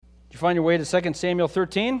find your way to 2 Samuel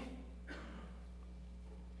 13? I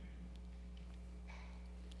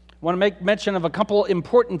want to make mention of a couple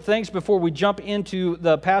important things before we jump into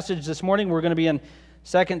the passage this morning. We're going to be in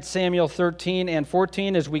 2 Samuel 13 and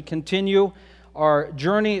 14 as we continue our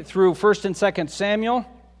journey through 1 and 2 Samuel.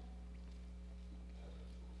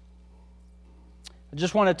 I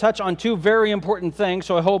just want to touch on two very important things,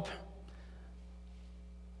 so I hope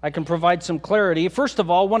I can provide some clarity. First of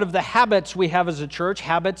all, one of the habits we have as a church,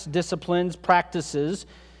 habits, disciplines, practices,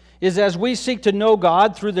 is as we seek to know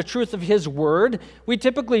God through the truth of His Word, we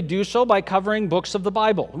typically do so by covering books of the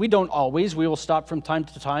Bible. We don't always. We will stop from time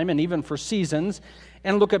to time and even for seasons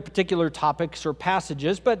and look at particular topics or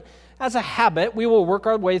passages, but as a habit, we will work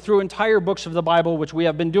our way through entire books of the Bible, which we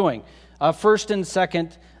have been doing, 1st and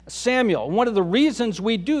 2nd Samuel. One of the reasons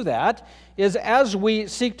we do that is as we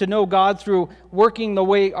seek to know God through working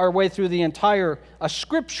our way through the entire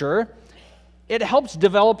Scripture, it helps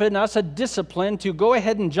develop in us a discipline to go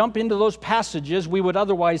ahead and jump into those passages we would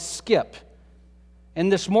otherwise skip.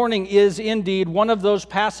 And this morning is indeed one of those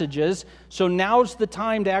passages, so now's the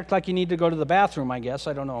time to act like you need to go to the bathroom, I guess.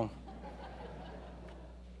 I don't know.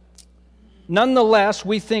 Nonetheless,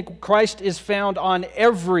 we think Christ is found on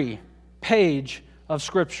every page of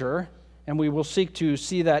Scripture, and we will seek to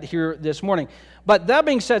see that here this morning. But that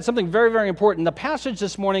being said, something very, very important. The passage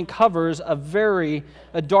this morning covers a very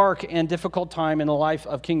dark and difficult time in the life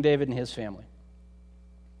of King David and his family.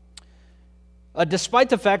 Despite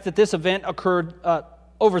the fact that this event occurred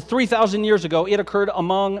over 3,000 years ago, it occurred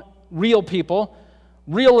among real people,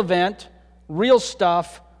 real event, real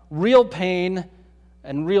stuff, real pain,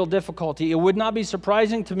 and real difficulty. It would not be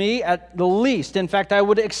surprising to me at the least. In fact, I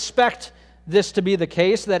would expect this to be the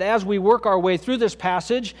case, that as we work our way through this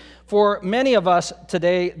passage, for many of us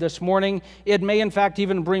today, this morning, it may in fact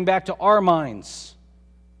even bring back to our minds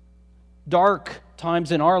dark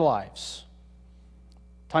times in our lives,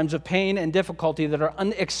 times of pain and difficulty that are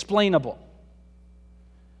unexplainable.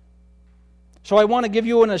 So I want to give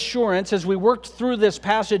you an assurance as we worked through this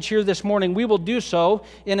passage here this morning, we will do so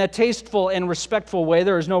in a tasteful and respectful way.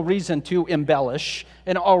 There is no reason to embellish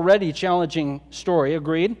an already challenging story,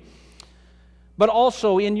 agreed? But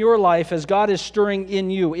also in your life, as God is stirring in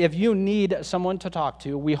you, if you need someone to talk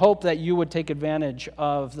to, we hope that you would take advantage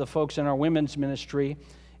of the folks in our women's ministry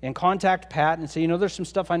and contact Pat and say, there's some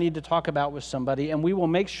stuff I need to talk about with somebody, and we will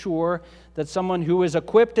make sure that someone who is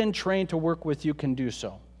equipped and trained to work with you can do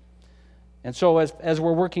so. And so as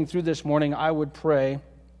we're working through this morning, I would pray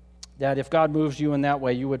that if God moves you in that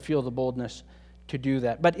way, you would feel the boldness to do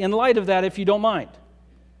that. But in light of that, if you don't mind,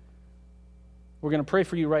 we're going to pray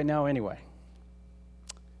for you right now anyway.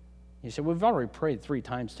 You said, we've already prayed 3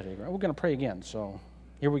 times today. We're going to pray again, so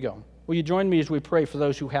here we go. Will you join me as we pray for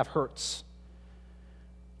those who have hurts?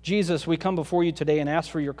 Jesus, we come before you today and ask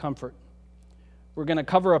for your comfort. We're going to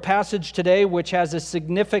cover a passage today which has a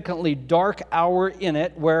significantly dark hour in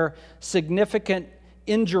it where significant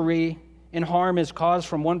injury and harm is caused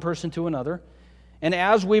from one person to another. And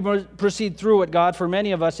as we proceed through it, God, for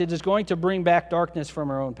many of us, it is going to bring back darkness from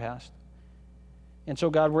our own past. And so,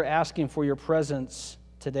 God, we're asking for your presence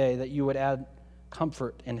today, that you would add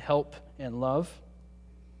comfort and help and love,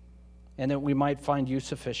 and that we might find you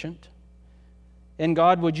sufficient. And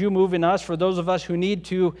God, would you move in us, for those of us who need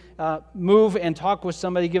to move and talk with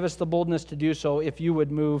somebody, give us the boldness to do so if you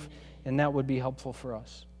would move, and that would be helpful for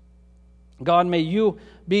us. God, may you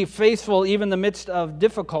be faithful even in the midst of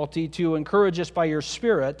difficulty to encourage us by your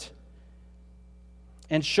Spirit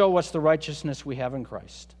and show us the righteousness we have in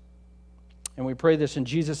Christ. And we pray this in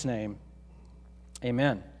Jesus' name.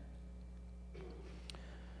 Amen.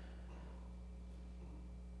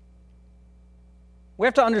 We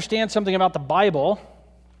have to understand something about the Bible,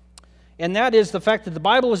 and that is the fact that the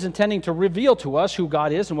Bible is intending to reveal to us who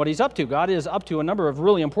God is and what He's up to. God is up to a number of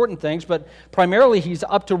really important things, but primarily He's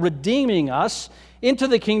up to redeeming us into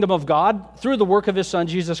the kingdom of God through the work of His Son,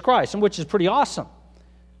 Jesus Christ, and which is pretty awesome.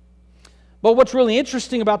 But what's really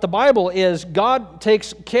interesting about the Bible is God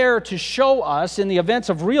takes care to show us in the events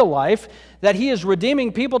of real life that He is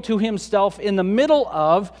redeeming people to Himself in the middle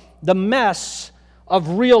of the mess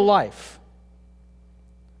of real life.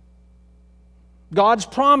 God's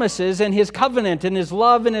promises and His covenant and His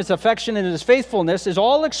love and His affection and His faithfulness is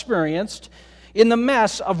all experienced in the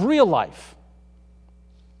mess of real life,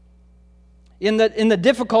 in the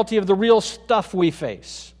difficulty of the real stuff we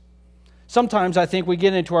face. Sometimes I think we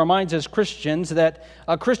get into our minds as Christians that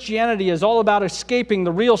Christianity is all about escaping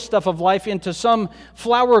the real stuff of life into some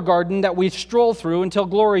flower garden that we stroll through until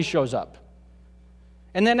glory shows up.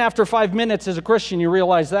 And then after 5 minutes as a Christian, you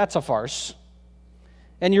realize that's a farce.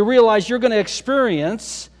 And you realize you're going to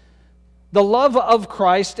experience the love of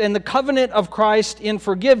Christ and the covenant of Christ in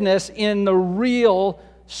forgiveness in the real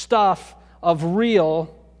stuff of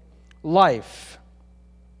real life.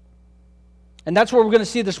 And that's what we're going to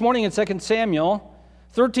see this morning in 2 Samuel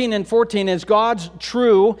 13 and 14 is God's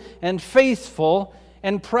true and faithful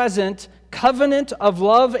and present covenant of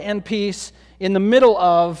love and peace in the middle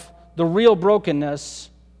of the real brokenness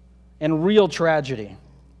and real tragedy.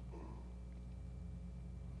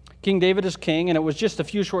 King David is king, and it was just a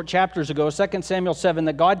few short chapters ago, 2 Samuel 7,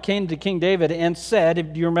 that God came to King David and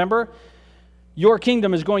said, do you remember? Your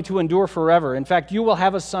kingdom is going to endure forever. In fact, you will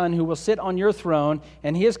have a son who will sit on your throne,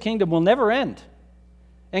 and his kingdom will never end.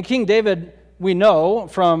 And King David, we know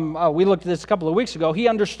from, we looked at this a couple of weeks ago, he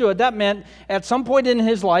understood that meant at some point in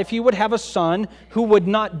his life he would have a son who would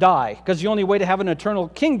not die, because the only way to have an eternal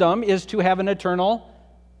kingdom is to have an eternal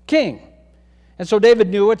king. And so David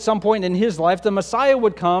knew at some point in his life the Messiah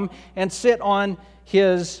would come and sit on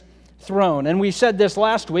his throne. And we said this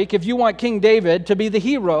last week, if you want King David to be the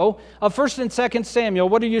hero of 1 and 2 Samuel,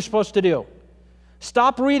 what are you supposed to do?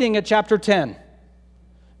 Stop reading at chapter 10.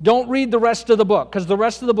 Don't read the rest of the book, because the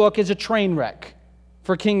rest of the book is a train wreck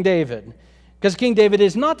for King David. Because King David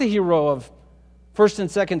is not the hero of 1 and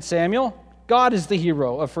 2 Samuel. God is the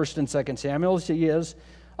hero of 1 and 2 Samuel, as he is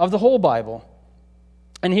of the whole Bible.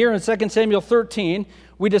 And here in 2 Samuel 13,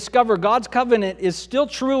 we discover God's covenant is still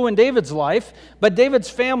true in David's life, but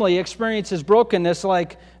David's family experiences brokenness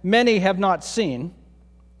like many have not seen.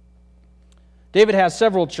 David has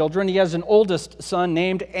several children. He has an oldest son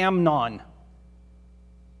named Amnon.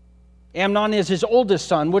 Amnon is his oldest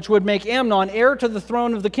son, which would make Amnon heir to the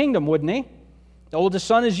throne of the kingdom, wouldn't he? The oldest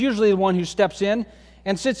son is usually the one who steps in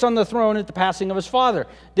and sits on the throne at the passing of his father.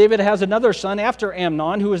 David has another son after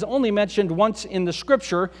Amnon who is only mentioned once in the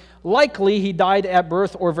scripture. Likely he died at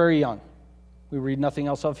birth or very young. We read nothing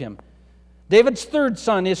else of him. David's third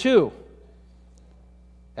son is who?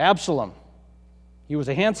 Absalom. He was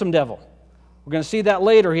a handsome devil. We're going to see that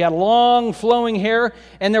later. He had long flowing hair,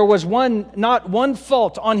 and there was not one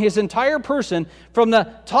fault on his entire person from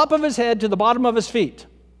the top of his head to the bottom of his feet.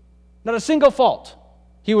 Not a single fault.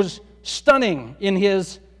 He was stunning in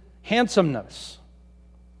his handsomeness,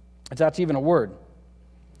 if that's even a word.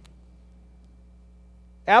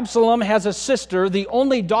 Absalom has a sister, the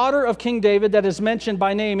only daughter of King David that is mentioned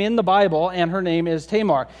by name in the Bible, and her name is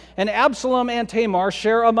Tamar. And Absalom and Tamar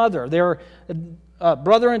share a mother. They're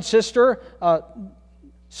brother and sister,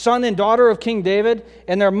 son and daughter of King David,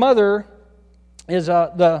 and their mother is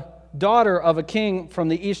the daughter of a king from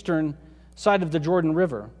the eastern side of the Jordan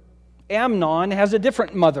River. Amnon has a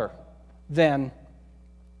different mother than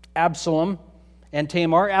Absalom and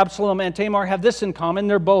Tamar. Absalom and Tamar have this in common.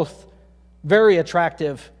 They're both very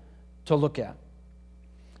attractive to look at.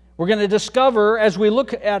 We're going to discover as we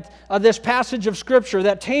look at this passage of Scripture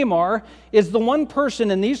that Tamar is the one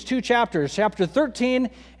person in these two chapters, chapter 13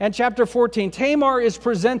 and chapter 14. Tamar is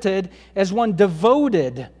presented as one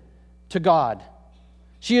devoted to God.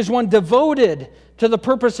 She is one devoted to the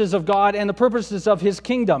purposes of God and the purposes of His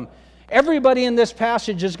kingdom. Everybody in this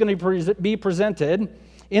passage is going to be presented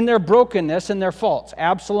in their brokenness and their faults.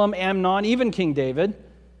 Absalom, Amnon, even King David.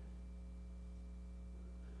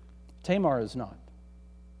 Tamar is not.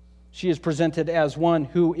 She is presented as one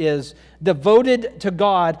who is devoted to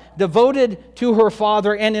God, devoted to her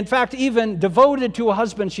father, and in fact even devoted to a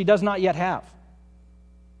husband she does not yet have.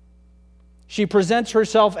 She presents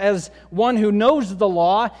herself as one who knows the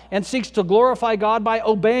law and seeks to glorify God by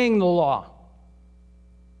obeying the law.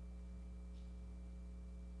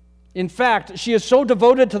 In fact, she is so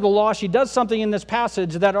devoted to the law, she does something in this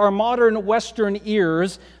passage that our modern Western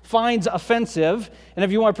ears finds offensive. And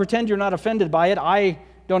if you want to pretend you're not offended by it, I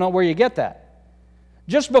don't know where you get that.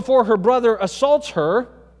 Just before her brother assaults her,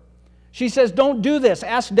 she says, "Don't do this.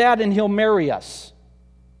 Ask Dad and he'll marry us."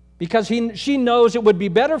 Because she knows it would be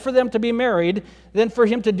better for them to be married than for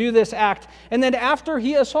him to do this act. And then after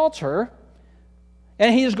he assaults her,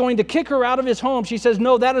 and he is going to kick her out of his home, she says,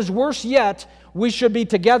 "No, that is worse yet. We should be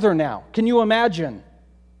together now." Can you imagine?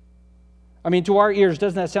 I mean, to our ears,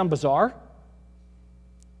 doesn't that sound bizarre?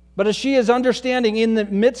 But as she is understanding in the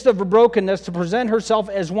midst of her brokenness to present herself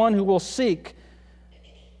as one who will seek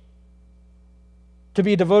to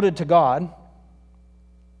be devoted to God,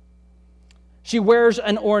 she wears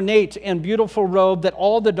an ornate and beautiful robe that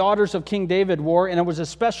all the daughters of King David wore, and it was a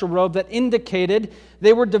special robe that indicated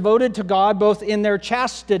they were devoted to God both in their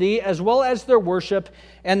chastity as well as their worship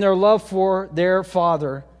and their love for their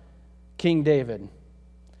father, King David.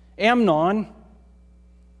 Amnon,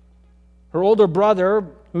 her older brother,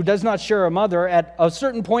 who does not share a mother, at a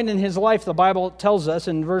certain point in his life, the Bible tells us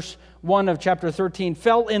in verse 1 of chapter 13,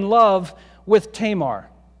 fell in love with Tamar.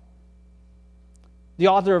 The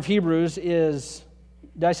author of Hebrews is,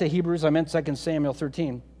 did I say Hebrews? I meant 2 Samuel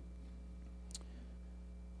 13.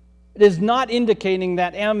 It is not indicating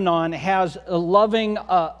that Amnon has a loving,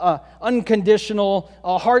 unconditional,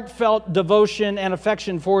 heartfelt devotion and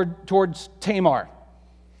affection towards Tamar.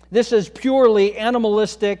 This is purely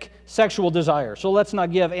animalistic sexual desire. So let's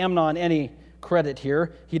not give Amnon any credit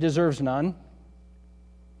here. He deserves none.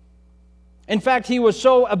 In fact, he was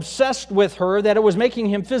so obsessed with her that it was making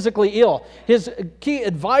him physically ill. His key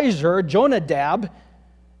advisor, Jonadab,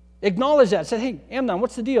 acknowledged that, said, "Hey, Amnon,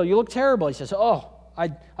 what's the deal? You look terrible." He says, "Oh, I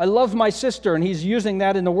love my sister," and he's using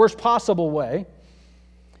that in the worst possible way.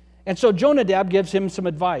 And so Jonadab gives him some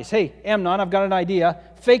advice. "Hey, Amnon, I've got an idea.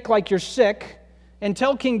 Fake like you're sick, and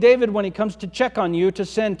tell King David when he comes to check on you to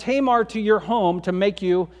send Tamar to your home to make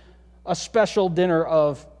you a special dinner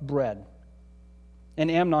of bread." And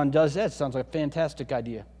Amnon does that. Sounds like a fantastic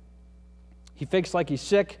idea. He fakes like he's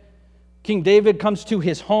sick. King David comes to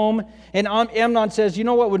his home, and Amnon says, "You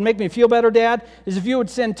know what would make me feel better, Dad? Is if you would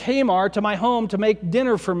send Tamar to my home to make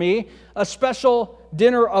dinner for me, a special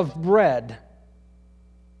dinner of bread."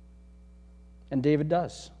 And David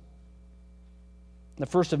does. The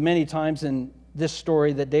first of many times in this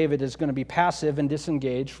story that David is going to be passive and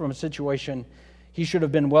disengaged from a situation he should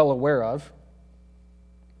have been well aware of.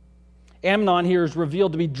 Amnon here is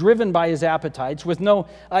revealed to be driven by his appetites with no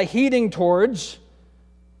heeding towards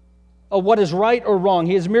what is right or wrong.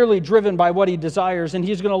 He is merely driven by what he desires, and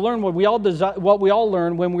he's going to learn what we all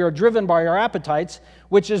learn when we are driven by our appetites,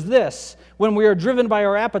 which is this: when we are driven by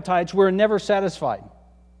our appetites, we're never satisfied.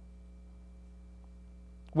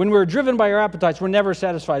 When we're driven by our appetites, we're never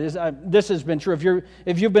satisfied. This has been true.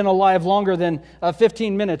 If you've been alive longer than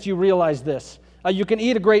 15 minutes, you realize this. You can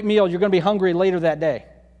eat a great meal. You're going to be hungry later that day.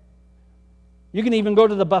 You can even go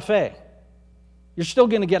to the buffet. You're still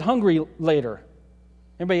going to get hungry later.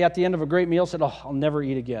 Anybody at the end of a great meal said, "Oh, I'll never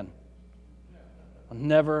eat again. I'll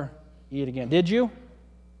never eat again." Did you?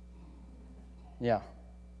 Yeah.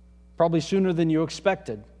 Probably sooner than you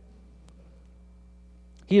expected.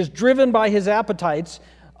 He is driven by his appetites,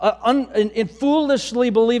 in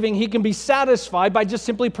foolishly believing he can be satisfied by just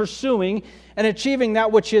simply pursuing and achieving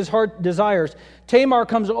that which his heart desires. Tamar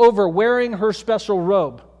comes over wearing her special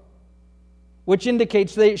robe, which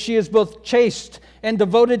indicates that she is both chaste and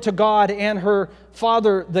devoted to God and her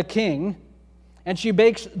father, the king. And she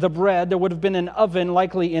bakes the bread. There would have been an oven,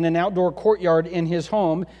 likely in an outdoor courtyard in his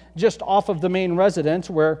home, just off of the main residence,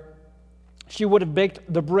 where she would have baked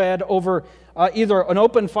the bread over either an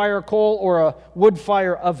open fire coal or a wood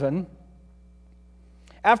fire oven.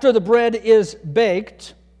 After the bread is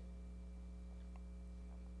baked,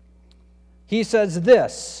 he says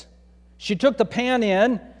this: "She took the pan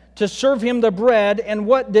in to serve him the bread, and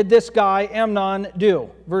what did this guy, Amnon, do?"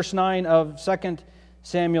 Verse 9 of 2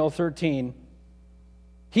 Samuel 13.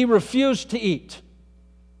 He refused to eat.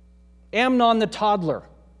 Amnon the toddler.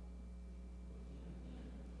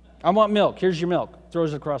 "I want milk. Here's your milk."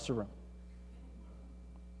 Throws it across the room.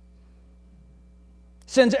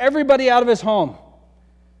 Sends everybody out of his home.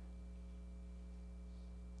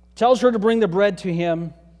 Tells her to bring the bread to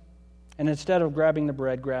him, and instead of grabbing the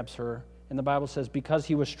bread, grabs her. And the Bible says, because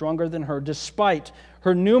he was stronger than her, despite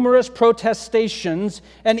her numerous protestations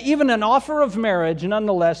and even an offer of marriage,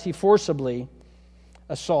 nonetheless, he forcibly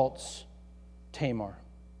assaults Tamar.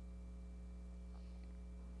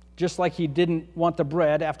 Just like he didn't want the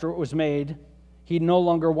bread after it was made, he no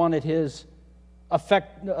longer wanted his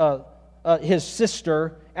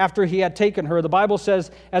sister after he had taken her. The Bible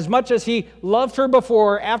says, as much as he loved her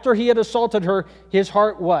before, after he had assaulted her, his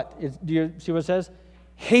heart what? Do you see what it says?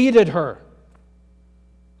 Hated her.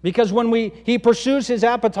 Because when he pursues his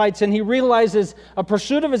appetites and he realizes a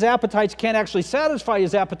pursuit of his appetites can't actually satisfy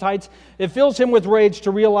his appetites, it fills him with rage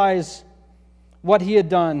to realize what he had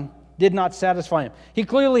done did not satisfy him. He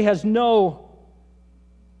clearly has no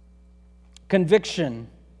conviction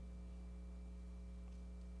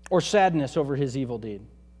or sadness over his evil deed.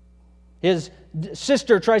 His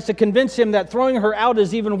sister tries to convince him that throwing her out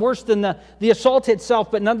is even worse than the assault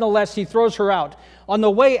itself, but nonetheless he throws her out. On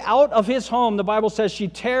the way out of his home, the Bible says she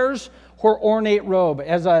tears her ornate robe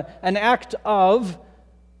as an act of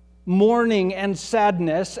mourning and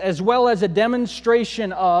sadness, as well as a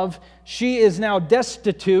demonstration of she is now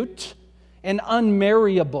destitute and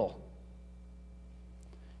unmarriable.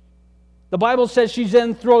 The Bible says she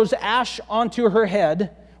then throws ash onto her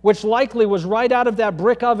head, which likely was right out of that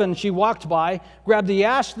brick oven she walked by, grabbed the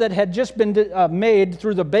ash that had just been made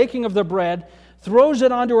through the baking of the bread, throws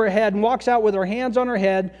it onto her head, and walks out with her hands on her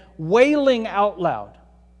head, wailing out loud.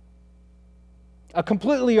 A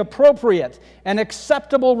completely appropriate and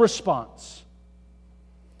acceptable response.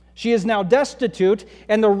 She is now destitute,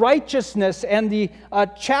 and the righteousness and the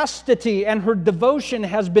chastity and her devotion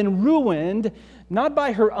has been ruined, not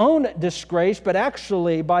by her own disgrace, but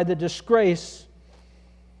actually by the disgrace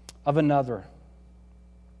of another.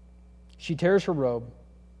 She tears her robe.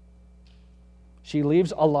 She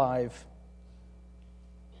leaves alive,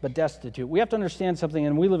 but destitute. We have to understand something,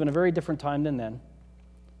 and we live in a very different time than then.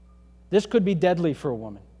 This could be deadly for a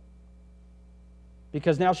woman,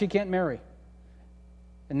 because now she can't marry.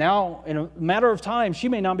 And now, in a matter of time, she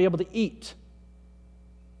may not be able to eat.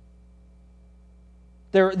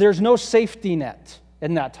 There's no safety net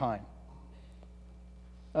in that time.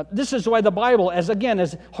 This is why the Bible, as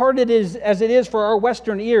hard as it is for our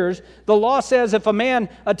Western ears, the law says if a man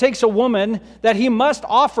takes a woman, that he must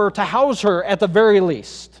offer to house her at the very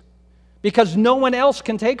least, because no one else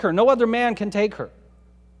can take her. No other man can take her.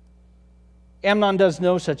 Amnon does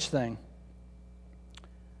no such thing.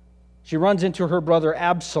 She runs into her brother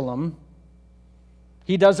Absalom.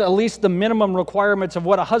 He does at least the minimum requirements of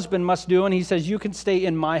what a husband must do, and he says, "You can stay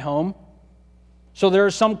in my home." So there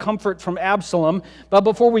is some comfort from Absalom. But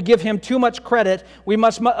before we give him too much credit, we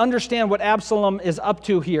must understand what Absalom is up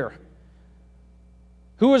to here.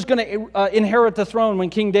 Who is going to inherit the throne when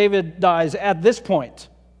King David dies at this point?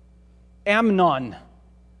 Amnon.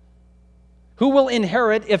 Who will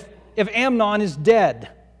inherit if Amnon is dead?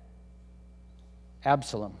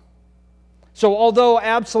 Absalom. So although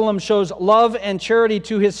Absalom shows love and charity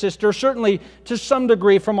to his sister, certainly to some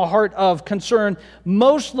degree from a heart of concern,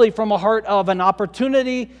 mostly from a heart of an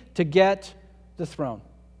opportunity to get the throne.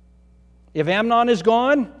 If Amnon is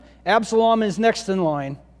gone, Absalom is next in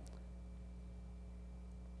line.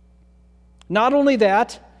 Not only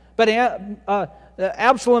that, but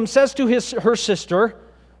Absalom says to her sister,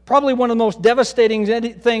 probably one of the most devastating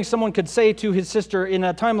things someone could say to his sister in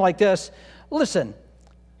a time like this, "Listen,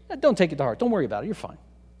 don't take it to heart. Don't worry about it. You're fine.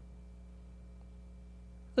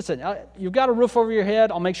 Listen, you've got a roof over your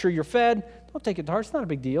head. I'll make sure you're fed. Don't take it to heart. It's not a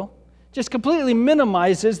big deal." Just completely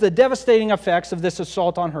minimizes the devastating effects of this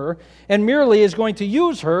assault on her, and merely is going to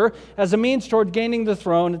use her as a means toward gaining the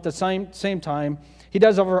throne at the same time. He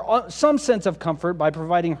does offer some sense of comfort by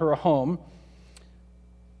providing her a home.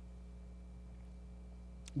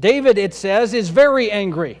 David, it says, is very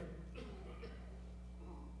angry.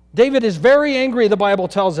 David is very angry, the Bible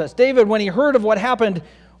tells us. David, when he heard of what happened,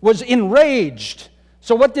 was enraged.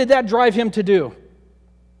 So what did that drive him to do?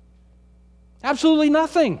 Absolutely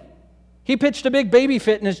nothing. He pitched a big baby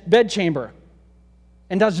fit in his bedchamber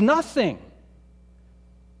and does nothing.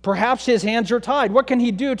 Perhaps his hands are tied. What can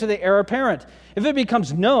he do to the heir apparent? If it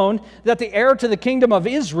becomes known that the heir to the kingdom of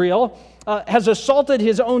Israel has assaulted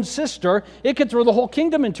his own sister, it could throw the whole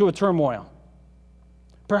kingdom into a turmoil.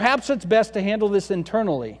 Perhaps it's best to handle this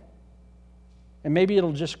internally, and maybe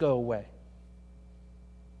it'll just go away.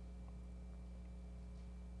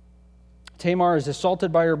 Tamar is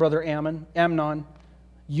assaulted by her brother Amnon,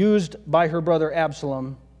 used by her brother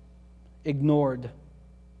Absalom, ignored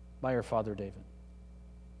by her father David.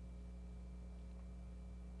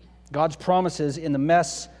 God's promises in the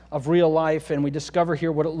mess of real life, and we discover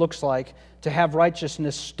here what it looks like to have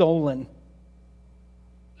righteousness stolen.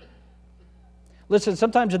 Listen,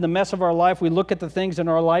 sometimes in the mess of our life, we look at the things in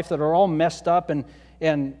our life that are all messed up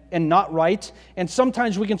and not right, and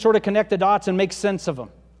sometimes we can sort of connect the dots and make sense of them.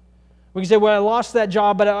 We can say, well, I lost that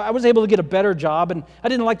job, but I was able to get a better job, and I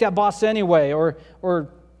didn't like that boss anyway, or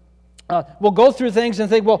we'll go through things and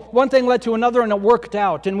think, well, one thing led to another and it worked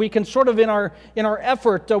out, and we can sort of in our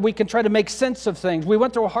effort, we can try to make sense of things. We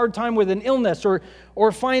went through a hard time with an illness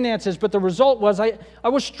or finances, but the result was I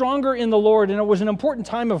was stronger in the Lord, and it was an important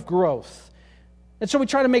time of growth. And so we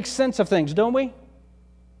try to make sense of things, don't we?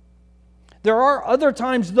 There are other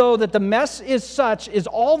times, though, that the mess is such, is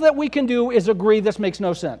all that we can do is agree this makes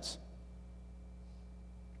no sense.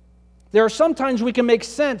 There are some times we can make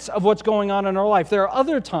sense of what's going on in our life. There are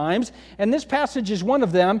other times, and this passage is one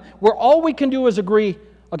of them, where all we can do is agree,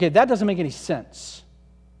 okay, that doesn't make any sense.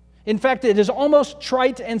 In fact, it is almost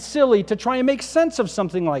trite and silly to try and make sense of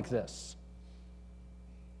something like this.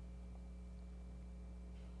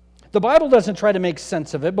 The Bible doesn't try to make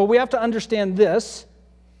sense of it, but we have to understand this.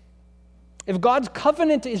 If God's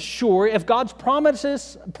covenant is sure, if God's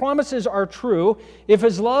promises are true, if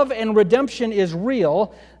His love and redemption is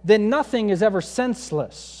real, then nothing is ever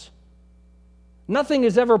senseless. Nothing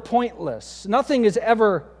is ever pointless. Nothing is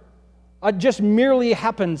ever just merely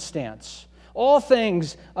happenstance. All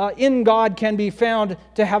things in God can be found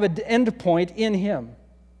to have an end point in Him.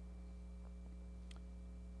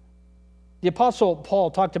 The Apostle Paul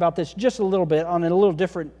talked about this just a little bit on a little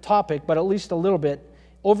different topic, but at least a little bit,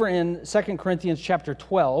 over in 2 Corinthians chapter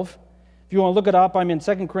 12. If you want to look it up, I'm in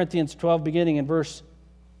 2 Corinthians 12, beginning in verse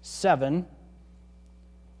 7.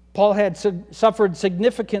 Paul had suffered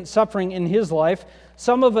significant suffering in his life,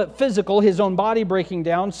 some of it physical, his own body breaking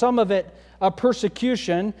down, some of it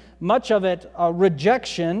persecution, much of it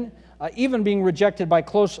rejection, even being rejected by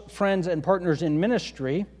close friends and partners in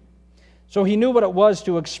ministry. So he knew what it was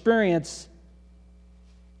to experience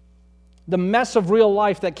the mess of real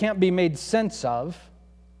life that can't be made sense of.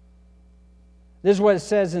 This is what it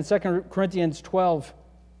says in 2 Corinthians 12,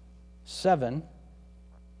 7.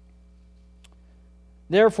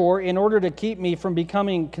 Therefore, in order to keep me from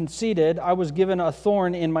becoming conceited, I was given a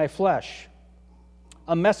thorn in my flesh,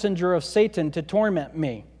 a messenger of Satan to torment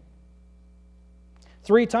me.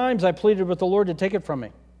 3 times I pleaded with the Lord to take it from me.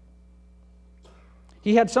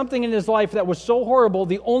 He had something in his life that was so horrible,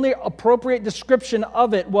 the only appropriate description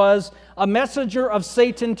of it was a messenger of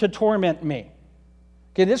Satan to torment me.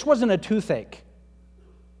 Okay, this wasn't a toothache.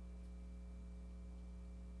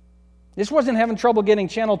 This wasn't having trouble getting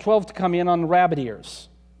Channel 12 to come in on rabbit ears.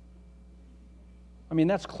 I mean,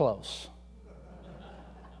 that's close.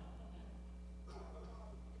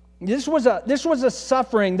 This was a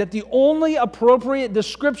suffering that the only appropriate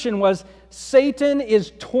description was, Satan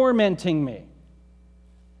is tormenting me.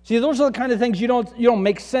 See, those are the kind of things you don't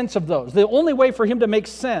make sense of those. The only way for him to make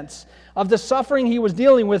sense of the suffering he was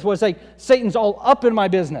dealing with was like, Satan's all up in my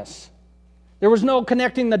business. There was no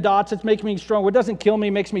connecting the dots. It's making me stronger. It doesn't kill me,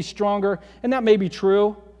 it makes me stronger. And that may be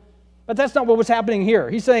true. But that's not what was happening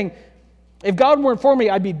here. He's saying, if God weren't for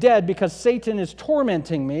me, I'd be dead because Satan is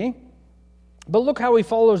tormenting me. But look how he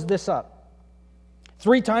follows this up.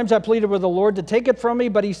 3 times I pleaded with the Lord to take it from me,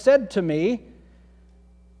 but he said to me,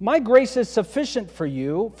 my grace is sufficient for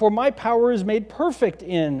you, for my power is made perfect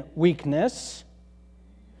in weakness.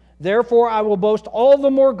 Therefore, I will boast all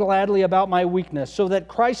the more gladly about my weakness, so that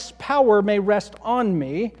Christ's power may rest on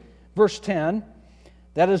me. Verse 10,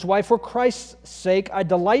 that is why for Christ's sake I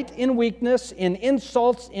delight in weakness, in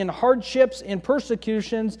insults, in hardships, in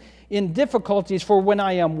persecutions, in difficulties. For when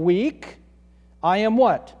I am weak, I am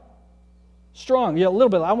what? Strong. Yeah, a little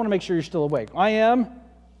bit. I want to make sure you're still awake. I am?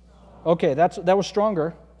 Okay, that was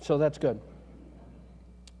stronger, so that's good.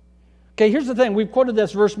 Okay, here's the thing. We've quoted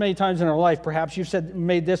this verse many times in our life. Perhaps you've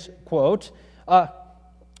made this quote.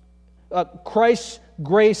 Christ's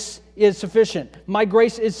grace is sufficient. My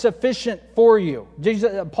grace is sufficient for you.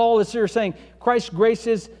 Paul is here saying Christ's grace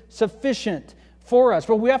is sufficient for us.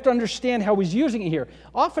 But we have to understand how he's using it here.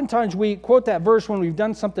 Oftentimes we quote that verse when we've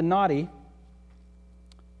done something naughty.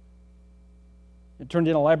 It turned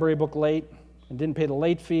in a library book late and didn't pay the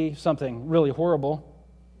late fee, something really horrible.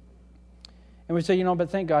 And we say, but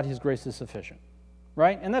thank God his grace is sufficient,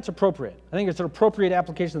 right? And that's appropriate. I think it's an appropriate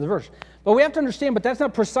application of the verse. But we have to understand, but that's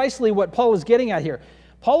not precisely what Paul is getting at here.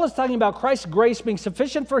 Paul is talking about Christ's grace being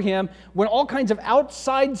sufficient for him when all kinds of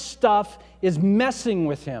outside stuff is messing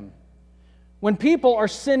with him. When people are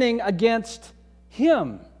sinning against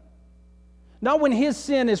him. Not when his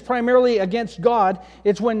sin is primarily against God.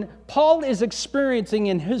 It's when Paul is experiencing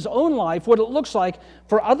in his own life what it looks like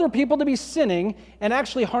for other people to be sinning and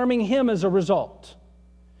actually harming him as a result.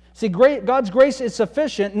 See, God's grace is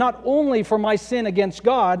sufficient not only for my sin against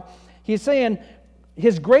God. He's saying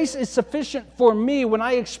his grace is sufficient for me when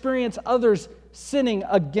I experience others sinning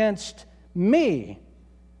against me.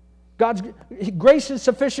 God's grace is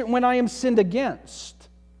sufficient when I am sinned against.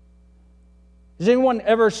 Has anyone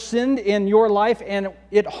ever sinned in your life and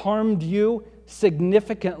it harmed you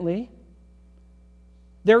significantly?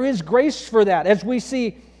 There is grace for that. As we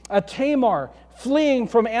see Tamar fleeing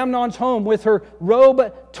from Amnon's home with her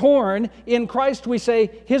robe torn, in Christ we say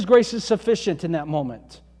his grace is sufficient in that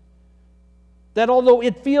moment. That although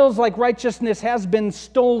it feels like righteousness has been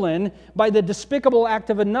stolen by the despicable act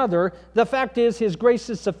of another, the fact is his grace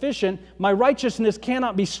is sufficient. My righteousness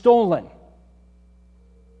cannot be stolen.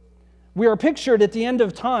 We are pictured at the end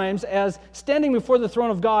of times as standing before the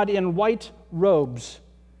throne of God in white robes.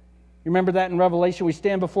 You remember that in Revelation? We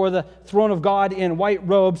stand before the throne of God in white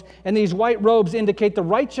robes, and these white robes indicate the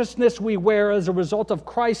righteousness we wear as a result of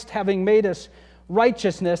Christ having made us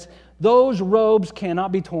righteousness. Those robes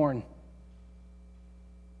cannot be torn.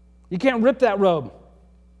 You can't rip that robe.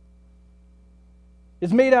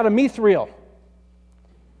 It's made out of mithril.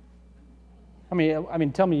 I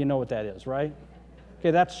mean, tell me you know what that is, right? Okay,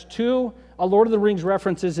 that's 2 Lord of the Rings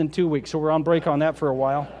references in 2 weeks, so we're on break on that for a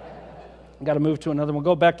while. Got to move to another one.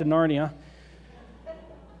 Go back to Narnia.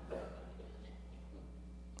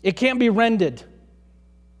 It can't be rended.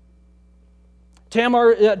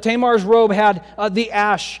 Tamar's robe had the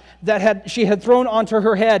ash that she had thrown onto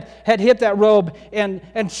her head, had hit that robe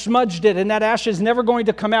and smudged it, and that ash is never going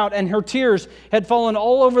to come out, and her tears had fallen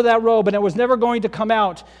all over that robe, and it was never going to come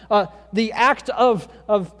out. The act of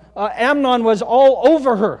Amnon was all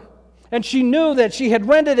over her, and she knew that she had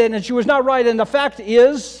rented it, and she was not right, and the fact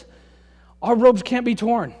is, our robes can't be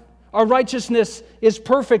torn. Our righteousness is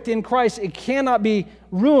perfect in Christ. It cannot be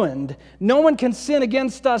ruined. No one can sin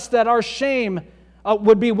against us that our shame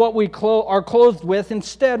would be what we are clothed with.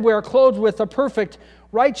 Instead, we are clothed with the perfect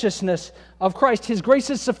righteousness of Christ. His grace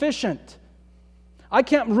is sufficient. I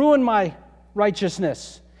can't ruin my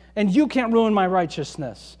righteousness, and you can't ruin my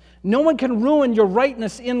righteousness. No one can ruin your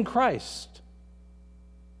rightness in Christ.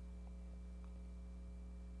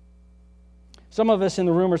 Some of us in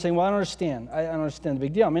the room are saying, well, I don't understand. I don't understand the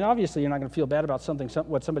big deal. I mean, obviously, you're not going to feel bad about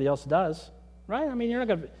what somebody else does, right? I mean, you're not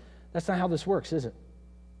going to. That's not how this works, is it?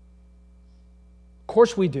 Of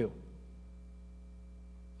course we do.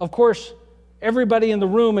 Of course, everybody in the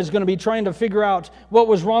room is going to be trying to figure out what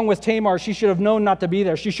was wrong with Tamar. She should have known not to be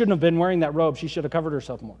there. She shouldn't have been wearing that robe. She should have covered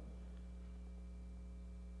herself more.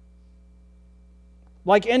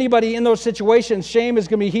 Like anybody in those situations, shame is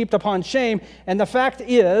going to be heaped upon shame. And the fact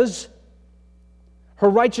is, her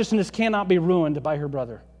righteousness cannot be ruined by her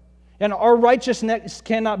brother. And our righteousness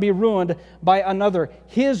cannot be ruined by another.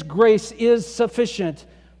 His grace is sufficient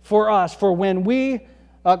for us. For when we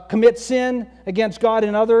commit sin against God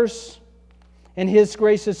and others, and His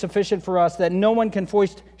grace is sufficient for us, that no one can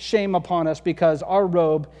foist shame upon us, because our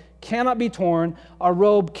robe cannot be torn, our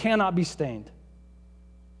robe cannot be stained.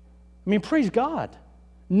 I mean, praise God.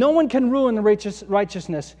 No one can ruin the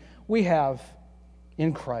righteousness we have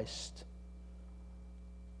in Christ.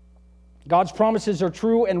 God's promises are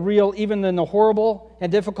true and real even in the horrible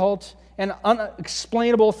and difficult and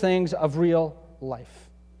unexplainable things of real life.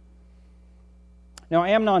 Now,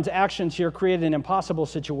 Amnon's actions here created an impossible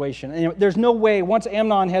situation. And there's no way, once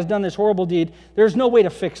Amnon has done this horrible deed, there's no way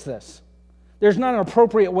to fix this. There's not an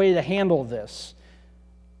appropriate way to handle this.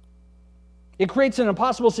 It creates an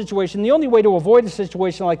impossible situation. The only way to avoid a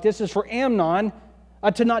situation like this is for Amnon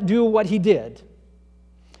to not do what he did.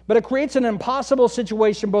 But it creates an impossible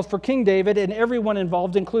situation both for King David and everyone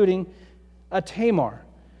involved, including Tamar.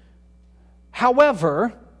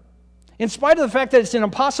 However, in spite of the fact that it's an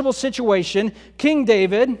impossible situation, King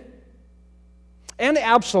David and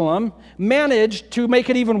Absalom managed to make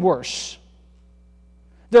it even worse.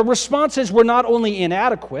 Their responses were not only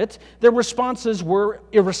inadequate, their responses were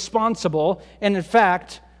irresponsible and, in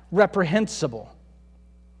fact, reprehensible.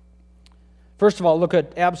 First of all, look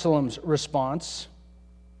at Absalom's response.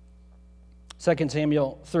 2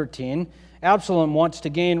 Samuel 13. Absalom wants to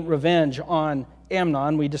gain revenge on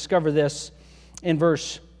Amnon. We discover this in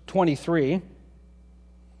verse 23.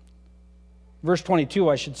 Verse 22,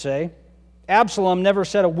 I should say. Absalom never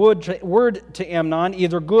said a word to Amnon,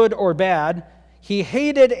 either good or bad. He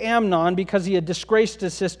hated Amnon because he had disgraced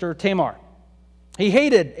his sister Tamar. He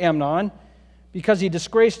hated Amnon because he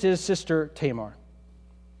disgraced his sister Tamar.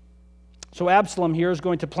 So Absalom here is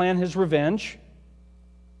going to plan his revenge.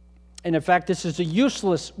 And in fact, this is a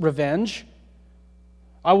useless revenge.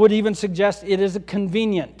 I would even suggest it is a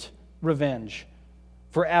convenient revenge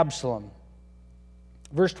for Absalom.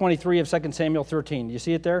 Verse 23 of 2 Samuel 13. Do you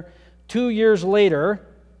see it there? 2 years later.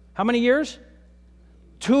 How many years?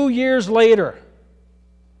 2 years later.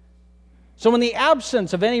 So in the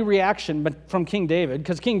absence of any reaction from King David,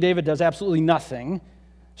 because King David does absolutely nothing,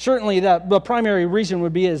 certainly the primary reason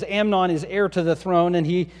would be is Amnon is heir to the throne, and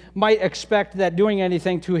he might expect that doing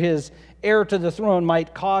anything to his heir to the throne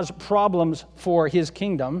might cause problems for his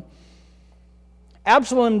kingdom.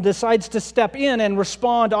 Absalom decides to step in and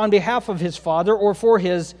respond on behalf of his father, or for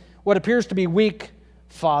his what appears to be weak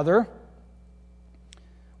father.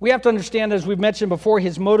 We have to understand, as we've mentioned before,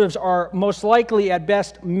 his motives are most likely at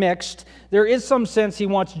best mixed. There is some sense he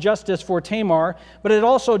wants justice for Tamar, but it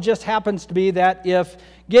also just happens to be that if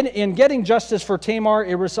in getting justice for Tamar,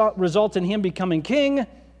 it results in him becoming king,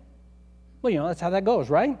 well, that's how that goes,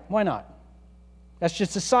 right? Why not? That's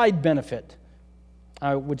just a side benefit,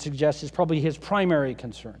 I would suggest, is probably his primary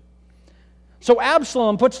concern. So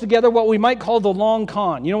Absalom puts together what we might call the long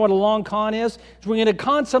con. You know what a long con is? It's we're going to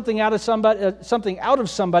con something out of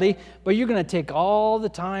somebody, but you're going to take all the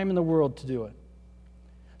time in the world to do it.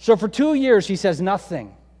 So for 2 years he says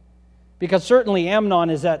nothing, because certainly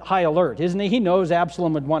Amnon is at high alert, isn't he? He knows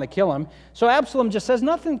Absalom would want to kill him, so Absalom just says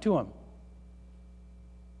nothing to him.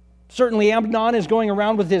 Certainly Amnon is going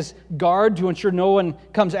around with his guard to ensure no one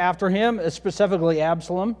comes after him, specifically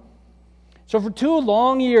Absalom. So for 2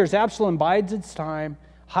 long years, Absalom bides his time,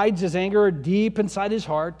 hides his anger deep inside his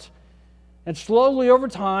heart, And slowly over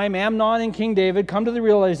time, Amnon and King David come to the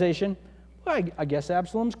realization, well, I guess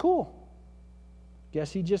Absalom's cool.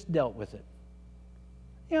 Guess he just dealt with it.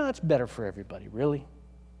 That's better for everybody, really.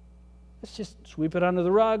 Let's just sweep it under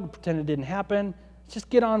the rug, pretend it didn't happen. Let's just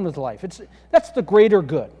get on with life. That's the greater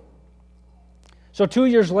good. So 2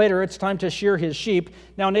 years later, it's time to shear his sheep.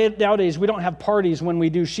 Now, nowadays, we don't have parties when we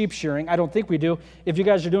do sheep shearing. I don't think we do. If you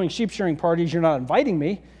guys are doing sheep shearing parties, you're not inviting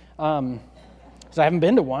me, because I haven't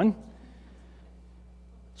been to one.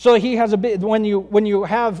 So he has when you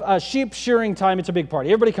have a sheep shearing time, it's a big party.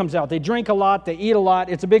 Everybody comes out. They drink a lot. They eat a lot.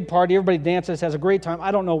 It's a big party. Everybody dances, has a great time.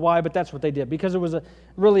 I don't know why, but that's what they did, because it was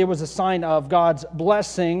a sign of God's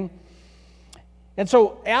blessing. And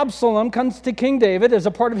so Absalom comes to King David as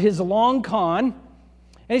a part of his long con,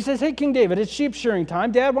 and he says, hey, King David, it's sheep shearing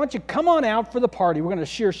time. Dad, why don't you come on out for the party? We're going to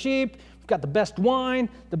shear sheep. We've got the best wine,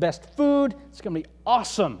 the best food. It's going to be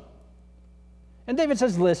awesome. And David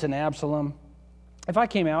says, listen, Absalom, if I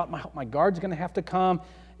came out, my guard's going to have to come.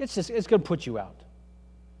 It's going to put you out.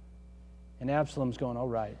 And Absalom's going, all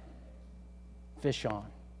right, fish on.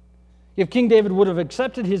 If King David would have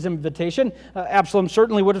accepted his invitation, Absalom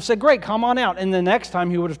certainly would have said, great, come on out. And the next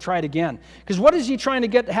time he would have tried again. Because what is he trying to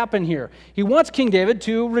get happen here? He wants King David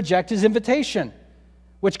to reject his invitation,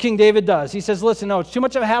 which King David does. He says, listen, no, it's too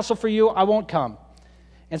much of a hassle for you. I won't come.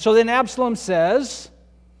 And so then Absalom says,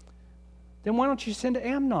 then why don't you send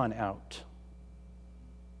Amnon out?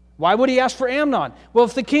 Why would he ask for Amnon? Well,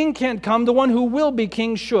 if the king can't come, the one who will be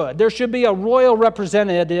king should. There should be a royal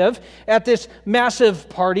representative at this massive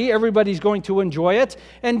party. Everybody's going to enjoy it.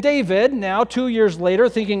 And David, now 2 years later,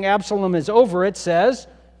 thinking Absalom is over it, says,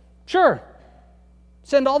 sure,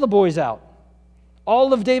 send all the boys out.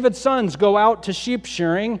 All of David's sons go out to sheep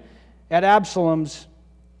shearing at Absalom's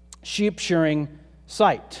sheep shearing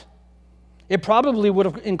site. It probably would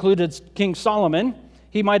have included King Solomon.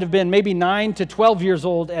 He might have been maybe 9 to 12 years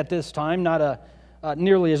old at this time, not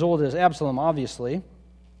nearly as old as Absalom, obviously.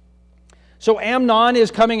 So Amnon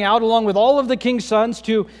is coming out along with all of the king's sons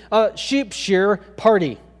to a sheep shear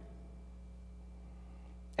party.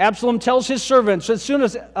 Absalom tells his servants, as soon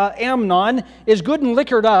as Amnon is good and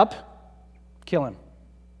liquored up, kill him.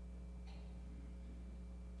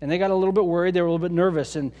 And they got a little bit worried. They were a little bit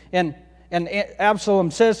nervous. And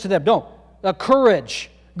Absalom says to them, no, courage.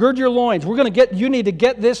 Gird your loins. You need to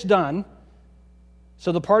get this done.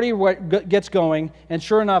 So the party gets going, and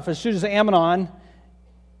sure enough, as soon as Amnon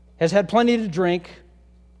has had plenty to drink,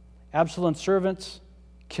 Absalom's servants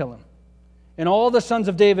kill him. And all the sons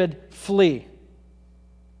of David flee.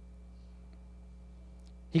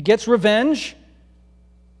 He gets revenge,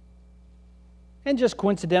 and just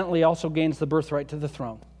coincidentally also gains the birthright to the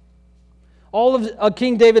throne. All of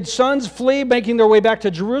King David's sons flee, making their way back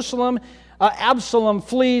to Jerusalem. Absalom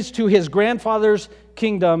flees to his grandfather's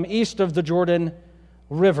kingdom east of the Jordan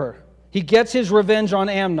River. He gets his revenge on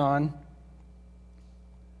Amnon.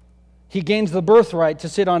 He gains the birthright to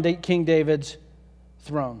sit on King David's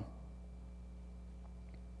throne.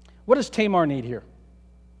 What does Tamar need here?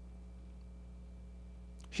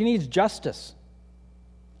 She needs justice.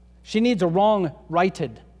 She needs a wrong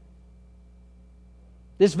righted.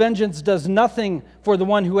 This vengeance does nothing for the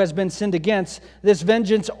one who has been sinned against. This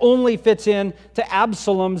vengeance only fits in to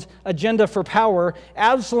Absalom's agenda for power,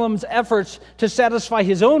 Absalom's efforts to satisfy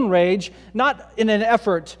his own rage, not in an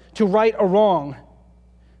effort to right a wrong.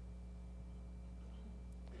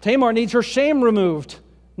 Tamar needs her shame removed,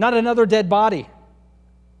 not another dead body.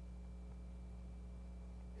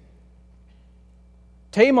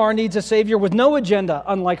 Tamar needs a savior with no agenda,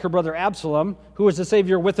 unlike her brother Absalom, who is a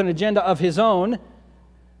savior with an agenda of his own.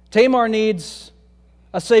 Tamar needs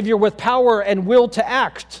a savior with power and will to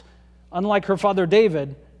act, unlike her father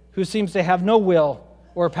David, who seems to have no will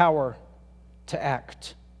or power to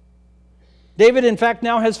act. David, in fact,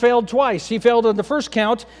 now has failed twice. He failed on the first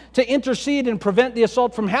count to intercede and prevent the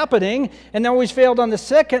assault from happening, and now he's failed on the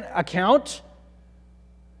second account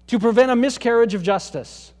to prevent a miscarriage of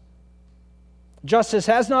justice. Justice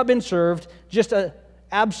has not been served, just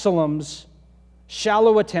Absalom's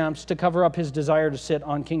shallow attempts to cover up his desire to sit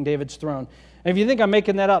on King David's throne. And if you think I'm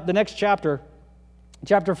making that up, the next chapter,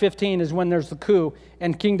 chapter 15, is when there's the coup,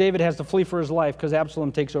 and King David has to flee for his life because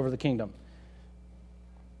Absalom takes over the kingdom.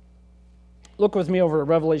 Look with me over at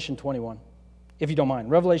Revelation 21, if you don't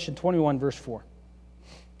mind. Revelation 21, verse 4.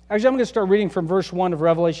 Actually, I'm going to start reading from verse 1 of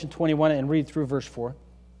Revelation 21 and read through verse 4.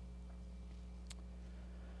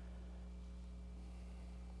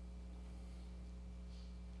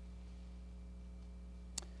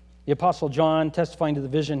 The Apostle John, testifying to the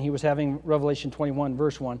vision he was having, Revelation 21,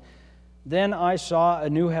 verse 1. Then I saw a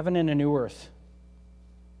new heaven and a new earth.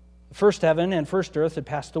 The first heaven and first earth had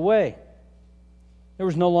passed away, There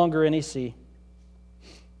was no longer any sea.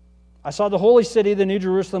 I saw the holy city, the New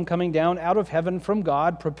Jerusalem, coming down out of heaven from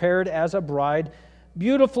God, prepared as a bride,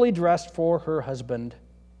 beautifully dressed for her husband.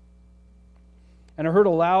 And I heard a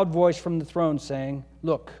loud voice from the throne saying,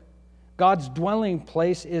 "Look, God's dwelling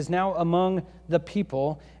place is now among the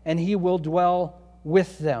people, and he will dwell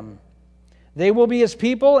with them. They will be his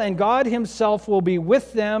people, and God himself will be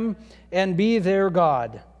with them and be their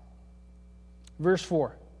God." Verse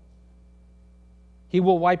 4. He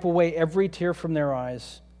will wipe away every tear from their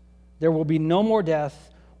eyes. There will be no more death,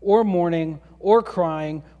 or mourning, or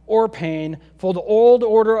crying, or pain, for the old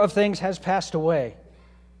order of things has passed away.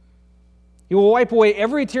 He will wipe away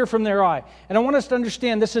every tear from their eye. And I want us to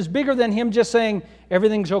understand this is bigger than him just saying,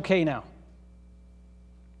 everything's okay now.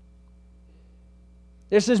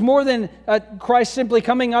 This is more than Christ simply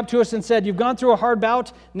coming up to us and said, you've gone through a hard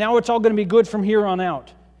bout, now it's all going to be good from here on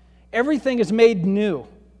out. Everything is made new.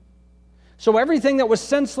 So everything that was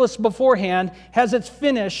senseless beforehand has its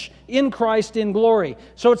finish in Christ in glory.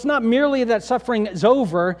 So it's not merely that suffering is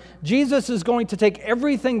over. Jesus is going to take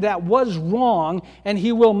everything that was wrong and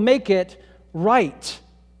he will make it right.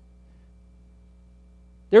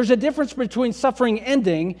 There's a difference between suffering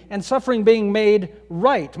ending and suffering being made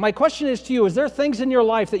right. My question is to you, is there things in your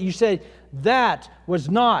life that you say, that was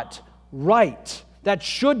not right, that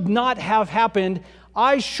should not have happened,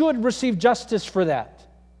 I should receive justice for that?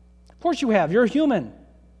 Of course you have. You're human.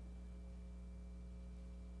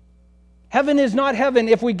 Heaven is not heaven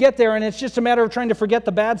if we get there and it's just a matter of trying to forget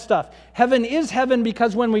the bad stuff. Heaven is heaven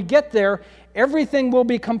because when we get there, everything will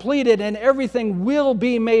be completed and everything will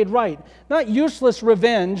be made right. Not useless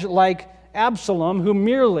revenge like Absalom, who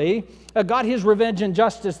merely got his revenge and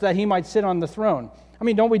justice that he might sit on the throne. I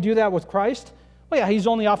mean, don't we do that with Christ? Well, yeah, he's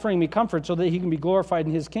only offering me comfort so that he can be glorified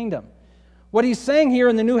in his kingdom. What he's saying here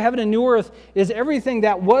in the new heaven and new earth is everything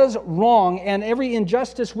that was wrong and every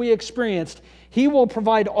injustice we experienced, he will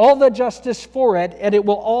provide all the justice for it, and it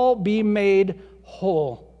will all be made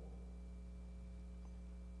whole.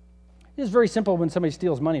 It's very simple when somebody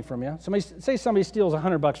steals money from you. Say somebody steals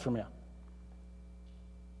 $100 from you.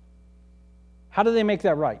 How do they make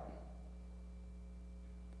that right?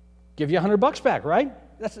 Give you $100 back, right?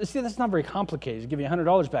 That's not very complicated. Give you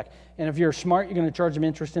 $100 back. And if you're smart, you're going to charge them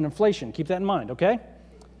interest and inflation. Keep that in mind, okay?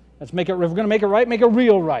 Let's make it, if we're going to make it right, make it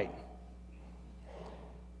real right.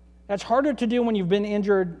 That's harder to do when you've been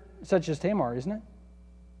injured, such as Tamar, isn't it?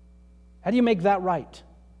 How do you make that right?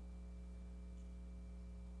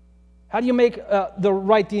 How do you make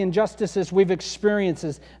the injustices we've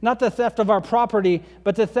experienced? Not the theft of our property,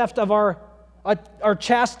 but the theft of our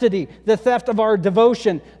chastity, the theft of our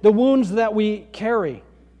devotion, the wounds that we carry.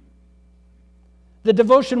 The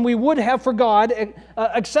devotion we would have for God,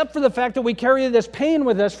 except for the fact that we carry this pain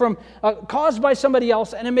with us from caused by somebody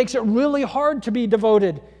else, and it makes it really hard to be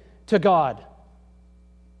devoted to God.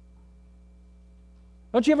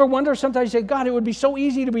 Don't you ever wonder sometimes, you say, God, it would be so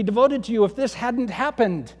easy to be devoted to you if this hadn't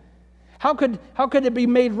happened. How could it be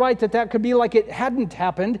made right that could be like it hadn't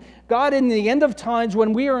happened? God, in the end of times,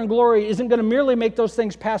 when we are in glory, isn't going to merely make those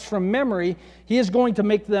things pass from memory. He is going to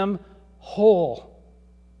make them whole.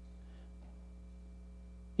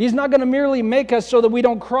 He's not going to merely make us so that we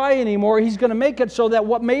don't cry anymore. He's going to make it so that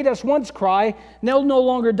what made us once cry now no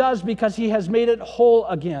longer does, because he has made it whole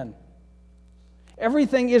again.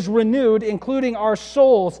 Everything is renewed, including our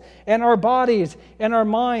souls and our bodies and our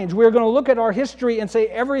minds. We're going to look at our history and say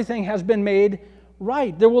everything has been made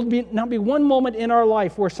right. There will not be one moment in our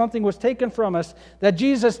life where something was taken from us that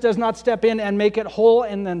Jesus does not step in and make it whole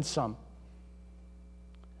and then some.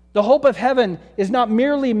 The hope of heaven is not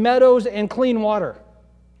merely meadows and clean water.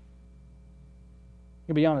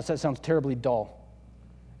 To be honest, that sounds terribly dull.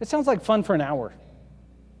 It sounds like fun for an hour,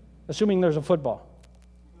 assuming there's a football.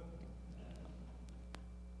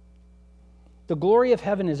 The glory of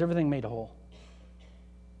heaven is everything made whole.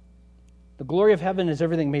 The glory of heaven is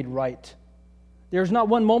everything made right. There's not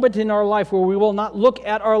one moment in our life where we will not look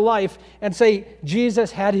at our life and say,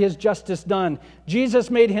 Jesus had his justice done. Jesus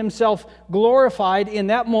made himself glorified in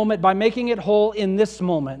that moment by making it whole in this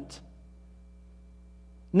moment.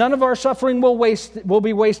 None of our suffering will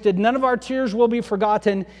be wasted. None of our tears will be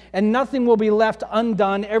forgotten, and nothing will be left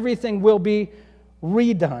undone. Everything will be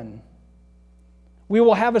redone. We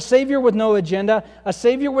will have a Savior with no agenda, a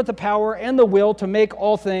Savior with the power and the will to make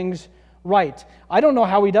all things right. I don't know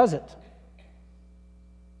how he does it,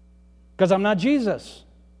 because I'm not Jesus.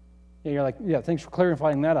 Yeah, you're like, yeah, thanks for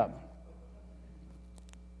clarifying that up.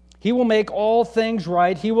 He will make all things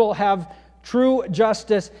right. He will have true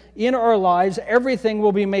justice in our lives. Everything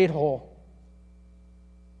will be made whole.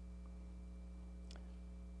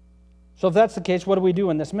 So if that's the case, what do we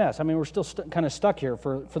do in this mess? I mean, we're still kind of stuck here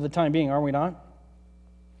for the time being, are we not?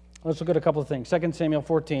 Let's look at a couple of things. 2 Samuel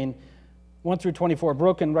 14, 1 through 24,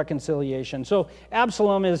 broken reconciliation. So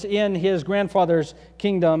Absalom is in his grandfather's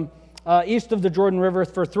kingdom east of the Jordan River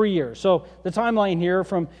for 3 years. So the timeline here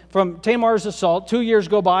from Tamar's assault, 2 years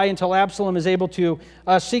go by until Absalom is able to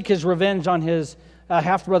seek his revenge on his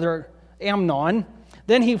half-brother Amnon.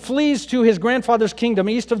 Then he flees to his grandfather's kingdom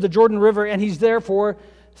east of the Jordan River, and he's there for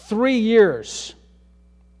 3 years.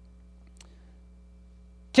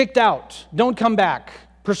 Kicked out. Don't come back.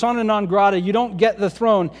 Persona non grata. You don't get the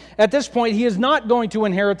throne. At this point, he is not going to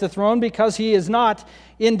inherit the throne because he is not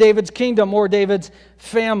in David's kingdom or David's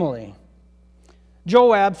family.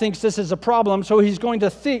 Joab thinks this is a problem, so he's going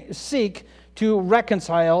to seek to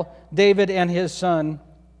reconcile David and his son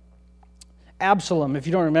Absalom. If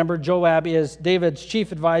you don't remember, Joab is David's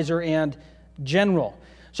chief advisor and general.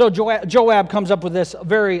 So Joab comes up with this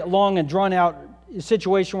very long and drawn-out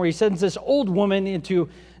situation where he sends this old woman into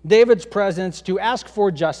David's presence to ask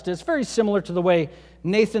for justice, very similar to the way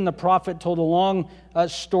Nathan the prophet told a long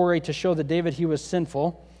story to show that David, he was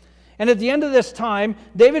sinful. And at the end of this time,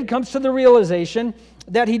 David comes to the realization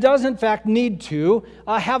that he does in fact need to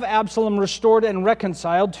have Absalom restored and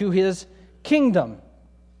reconciled to his kingdom.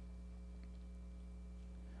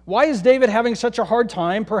 Why is David having such a hard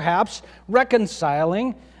time, perhaps,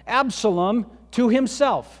 reconciling Absalom to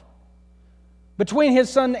himself? Between his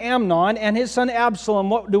son Amnon and his son Absalom,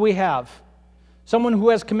 what do we have? Someone who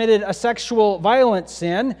has committed a sexual violent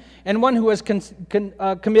sin and one who has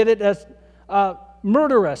committed a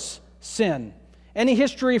murderous sin. Any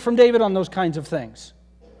history from David on those kinds of things?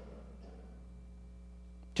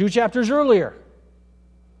 2 chapters earlier,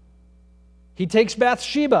 he takes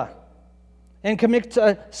Bathsheba and commits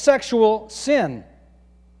a sexual sin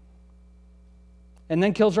and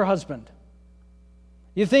then kills her husband.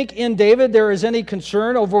 You think in David there is any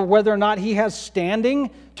concern over whether or not he has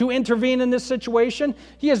standing to intervene in this situation?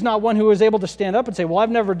 He is not one who is able to stand up and say, well,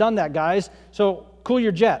 I've never done that, guys, so cool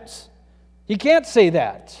your jets. He can't say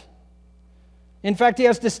that. In fact, he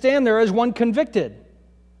has to stand there as one convicted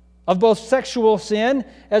of both sexual sin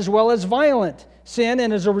as well as violent sin,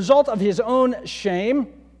 and as a result of his own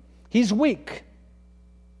shame, he's weak.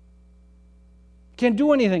 Can't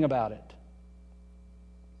do anything about it.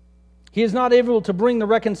 He is not able to bring the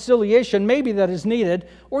reconciliation maybe that is needed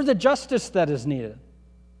or the justice that is needed.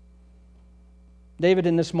 David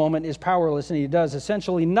in this moment is powerless, and he does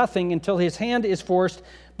essentially nothing until his hand is forced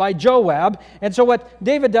by Joab. And so what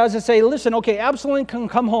David does is say, listen, okay, Absalom can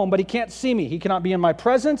come home, but he can't see me. He cannot be in my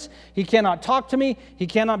presence. He cannot talk to me. He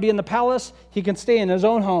cannot be in the palace. He can stay in his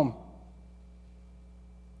own home.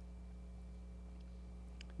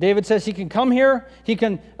 David says he can come here, he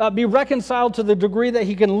can be reconciled to the degree that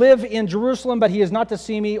he can live in Jerusalem, but he is not to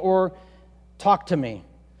see me or talk to me.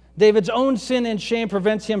 David's own sin and shame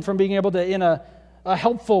prevents him from being able to, in a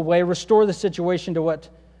helpful way, restore the situation to what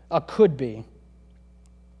could be.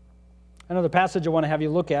 Another passage I want to have you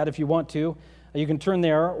look at, if you want to, you can turn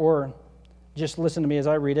there or just listen to me as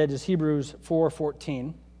I read it, is Hebrews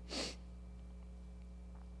 4:14.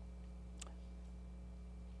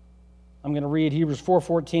 I'm going to read Hebrews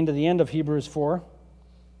 4:14 to the end of Hebrews 4,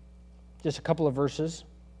 just a couple of verses.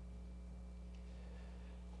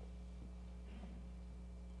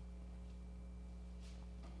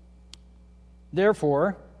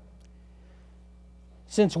 Therefore,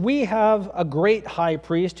 since we have a great high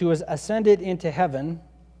priest who has ascended into heaven,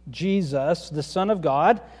 Jesus, the Son of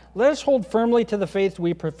God, let us hold firmly to the faith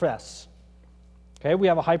we profess. Okay, we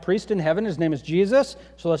have a high priest in heaven. His name is Jesus,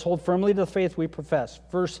 so let's hold firmly to the faith we profess.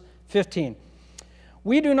 Verse 15.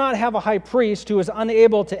 We do not have a high priest who is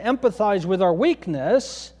unable to empathize with our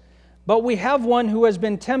weakness, but we have one who has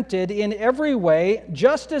been tempted in every way,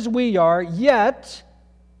 just as we are, yet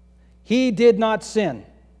he did not sin.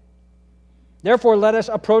 Therefore, let us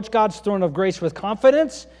approach God's throne of grace with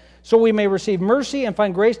confidence, so we may receive mercy and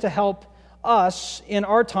find grace to help us in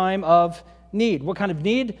our time of need. What kind of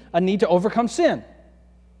need? A need to overcome sin.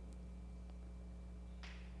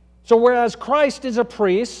 So whereas Christ is a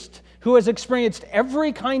priest who has experienced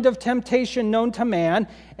every kind of temptation known to man,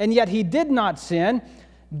 and yet he did not sin,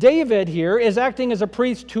 David here is acting as a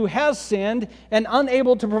priest who has sinned and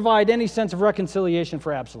unable to provide any sense of reconciliation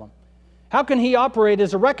for Absalom. How can he operate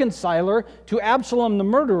as a reconciler to Absalom the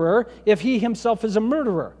murderer if he himself is a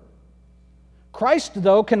murderer? Christ,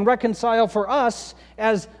 though, can reconcile for us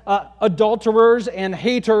as adulterers and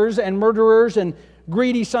haters and murderers and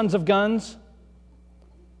greedy sons of guns,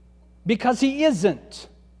 because he isn't.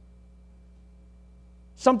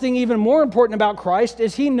 Something even more important about Christ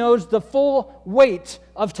is he knows the full weight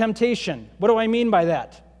of temptation. What do I mean by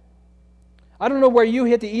that? I don't know where you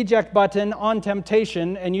hit the eject button on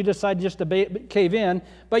temptation and you decide just to cave in,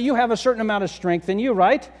 but you have a certain amount of strength in you,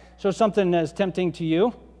 right? So something is tempting to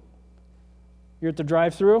you. You're at the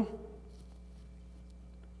drive-thru.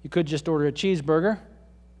 You could just order a cheeseburger.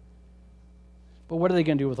 But what are they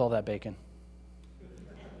going to do with all that bacon?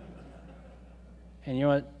 And you know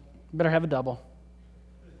what? Better have a double.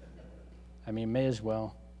 I mean, may as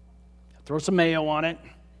well. Throw some mayo on it.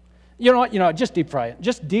 You know what? Just deep fry it.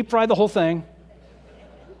 Just deep fry the whole thing.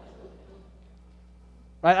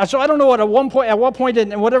 Right? So I don't know what at what point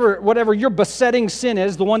in whatever your besetting sin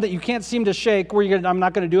is, the one that you can't seem to shake, where I'm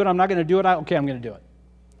not going to do it. I'm not going to do it. Okay, I'm going to do it.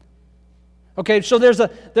 Okay, so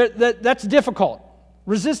that's difficult.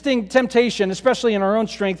 Resisting temptation, especially in our own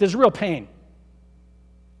strength, is real pain.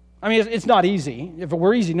 I mean, it's not easy. If it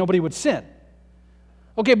were easy, nobody would sin.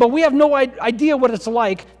 Okay, but we have no idea what it's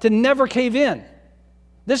like to never cave in.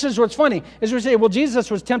 This is what's funny, is we say, well,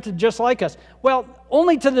 Jesus was tempted just like us. Well,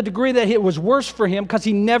 only to the degree that it was worse for him because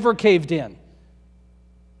he never caved in.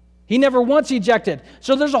 He never once ejected.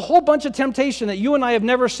 So there's a whole bunch of temptation that you and I have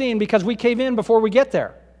never seen because we cave in before we get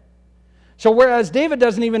there. So whereas David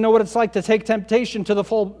doesn't even know what it's like to take temptation to the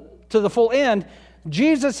full end,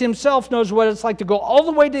 Jesus himself knows what it's like to go all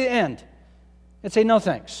the way to the end and say, no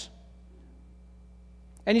thanks.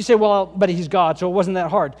 And you say, well, but he's God, so it wasn't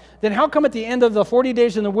that hard. Then how come at the end of the 40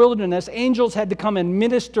 days in the wilderness, angels had to come and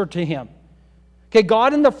minister to him? Okay,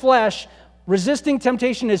 God in the flesh, resisting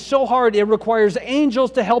temptation is so hard, it requires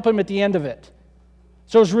angels to help him at the end of it.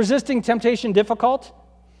 So is resisting temptation difficult?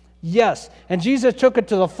 Yes. And Jesus took it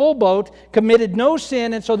to the full boat, committed no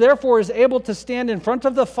sin, and so therefore is able to stand in front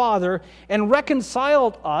of the Father and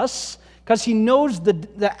reconcile us because he knows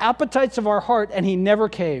the appetites of our heart and he never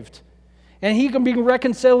caved. And he can bring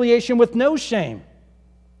reconciliation with no shame.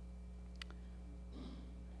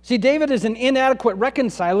 See, David is an inadequate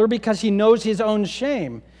reconciler because he knows his own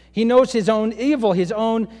shame. He knows his own evil, his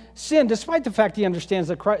own sin, despite the fact he understands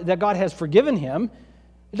that God has forgiven him.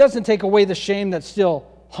 It doesn't take away the shame that still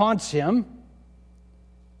haunts him.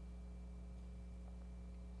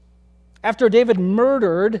 After David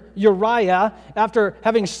murdered Uriah, after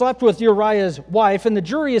having slept with Uriah's wife, and the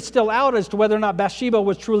jury is still out as to whether or not Bathsheba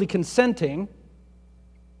was truly consenting,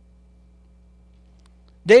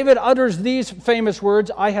 David utters these famous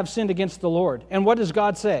words, I have sinned against the Lord. And what does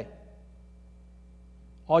God say?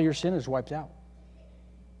 All your sin is wiped out.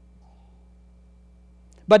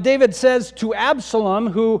 But David says to Absalom,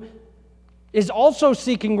 who is also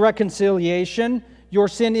seeking reconciliation, your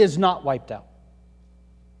sin is not wiped out.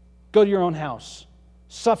 Go to your own house.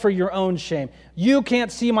 Suffer your own shame. You can't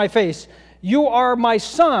see my face. You are my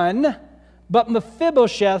son, but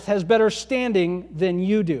Mephibosheth has better standing than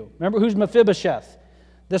you do. Remember, who's Mephibosheth?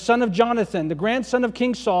 The son of Jonathan, the grandson of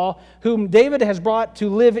King Saul, whom David has brought to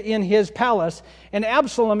live in his palace. And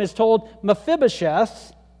Absalom is told,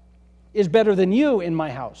 Mephibosheth is better than you in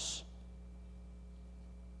my house.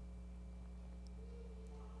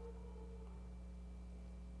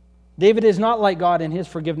 David is not like God in his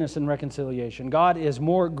forgiveness and reconciliation. God is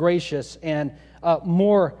more gracious and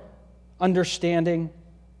more understanding.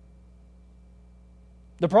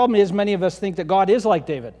 The problem is many of us think that God is like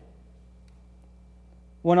David.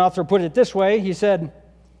 One author put it this way. He said,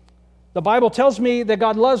 the Bible tells me that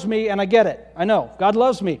God loves me, and I get it. I know, God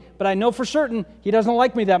loves me, but I know for certain He doesn't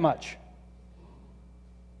like me that much.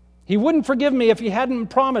 He wouldn't forgive me if He hadn't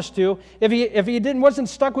promised to. If he wasn't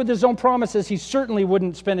stuck with His own promises, He certainly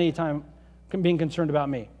wouldn't spend any time being concerned about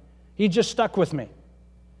me. He just stuck with me.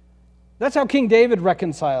 That's how King David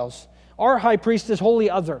reconciles. Our high priest is wholly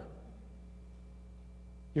other.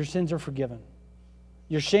 Your sins are forgiven.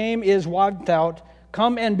 Your shame is wiped out.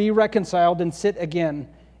 Come and be reconciled and sit again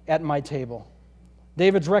at my table.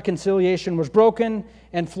 David's reconciliation was broken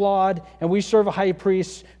and flawed, and we serve a high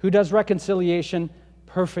priest who does reconciliation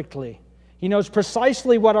perfectly. He knows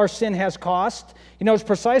precisely what our sin has cost. He knows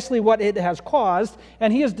precisely what it has caused,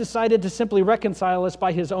 and He has decided to simply reconcile us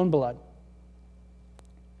by His own blood.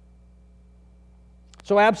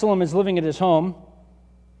 So Absalom is living at his home,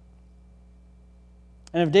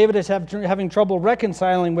 and if David is having trouble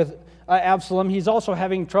reconciling with Absalom, he's also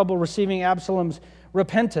having trouble receiving Absalom's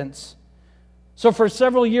repentance. So for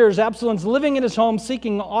several years, Absalom's living in his home,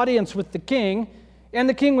 seeking audience with the king, and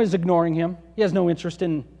the king was ignoring him. He has no interest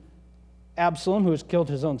in Absalom, who has killed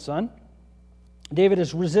his own son. David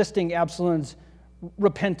is resisting Absalom's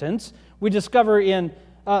repentance. We discover in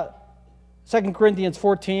 2 Corinthians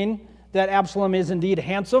 14 that Absalom is indeed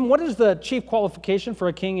handsome. What is the chief qualification for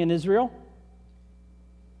a king in Israel?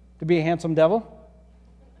 To be a handsome devil,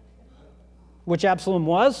 which Absalom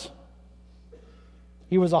was.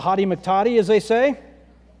 He was a hottie McTottie, as they say.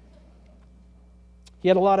 He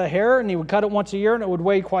had a lot of hair, and he would cut it once a year, and it would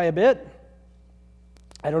weigh quite a bit.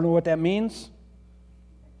 I don't know what that means,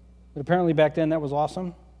 but apparently back then that was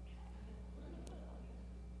awesome.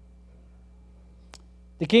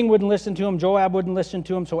 The king wouldn't listen to him. Joab wouldn't listen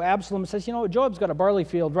to him. So Absalom says, Joab's got a barley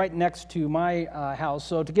field right next to my house.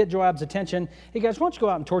 So to get Joab's attention, hey guys, why don't you go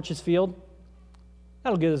out and torch his field?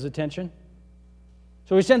 That'll get his attention.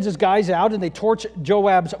 So he sends his guys out, and they torch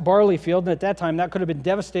Joab's barley field. And at that time, that could have been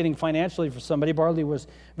devastating financially for somebody. Barley was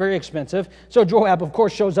very expensive. So Joab, of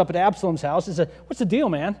course, shows up at Absalom's house and says, what's the deal,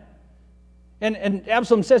 man? And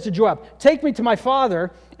Absalom says to Joab, take me to my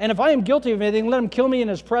father, and if I am guilty of anything, let him kill me in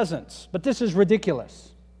his presence. But this is ridiculous.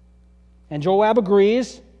 And Joab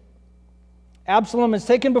agrees. Absalom is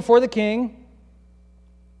taken before the king,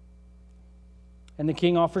 and the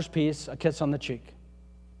king offers peace, a kiss on the cheek.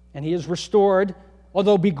 And he is restored,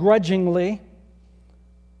 although begrudgingly.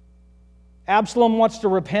 Absalom wants to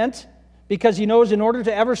repent because he knows in order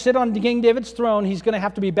to ever sit on King David's throne, he's going to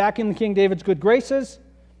have to be back in King David's good graces.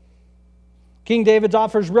 King David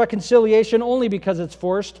offers reconciliation only because it's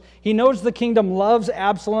forced. He knows the kingdom loves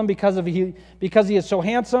Absalom because he is so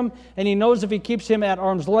handsome, and he knows if he keeps him at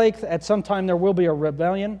arm's length, at some time there will be a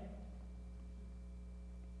rebellion.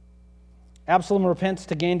 Absalom repents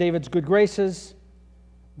to gain David's good graces.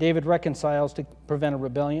 David reconciles to prevent a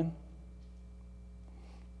rebellion.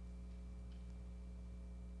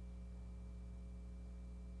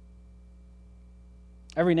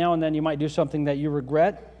 Every now and then you might do something that you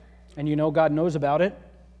regret, and you know God knows about it.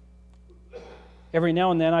 Every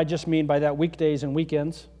now and then, I just mean by that weekdays and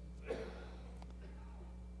weekends.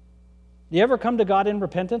 Do you ever come to God in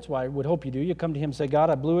repentance? Well, I would hope you do. You come to Him and say, God,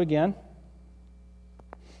 I blew again.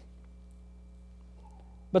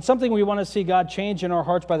 But something we want to see God change in our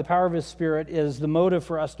hearts by the power of His Spirit is the motive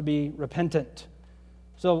for us to be repentant.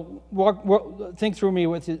 So think through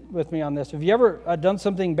with me on this. Have you ever done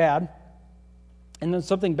something bad, and then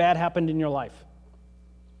something bad happened in your life?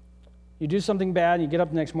 You do something bad, and you get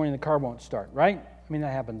up the next morning, and the car won't start, right? I mean,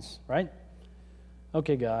 that happens, right?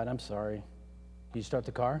 Okay, God, I'm sorry. Do you start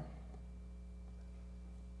the car?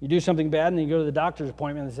 You do something bad, and then you go to the doctor's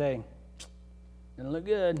appointment and say, didn't look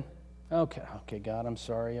good. Okay, God, I'm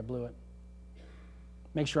sorry, I blew it.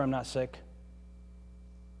 Make sure I'm not sick.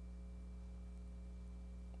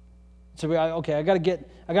 So I got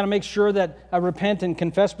to make sure that I repent and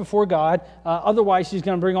confess before God. Otherwise, He's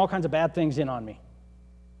going to bring all kinds of bad things in on me.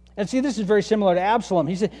 And see, this is very similar to Absalom.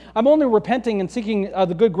 He said, I'm only repenting and seeking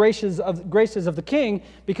the good graces of the king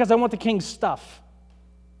because I want the king's stuff.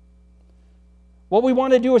 What we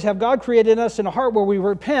want to do is have God create in us in a heart where we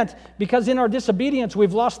repent because in our disobedience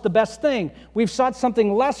we've lost the best thing. We've sought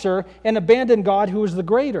something lesser and abandoned God who is the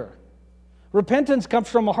greater. Repentance comes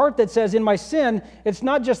from a heart that says, in my sin, it's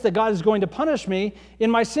not just that God is going to punish me.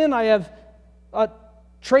 In my sin, I have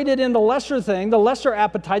traded in the lesser thing, the lesser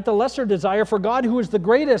appetite, the lesser desire for God who is the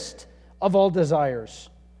greatest of all desires.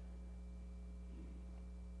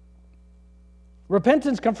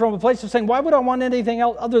 Repentance comes from a place of saying, why would I want anything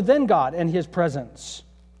else other than God and His presence?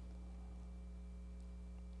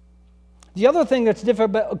 The other thing that's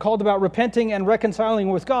difficult about repenting and reconciling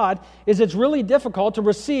with God is it's really difficult to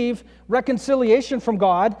receive reconciliation from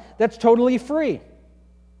God that's totally free.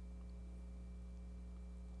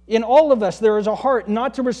 In all of us, there is a heart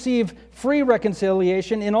not to receive free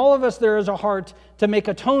reconciliation. In all of us, there is a heart to make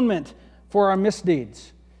atonement for our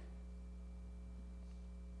misdeeds.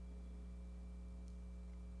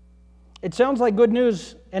 It sounds like good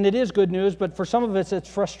news, and it is good news, but for some of us, it's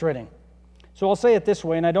frustrating. So I'll say it this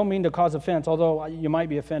way, and I don't mean to cause offense, although you might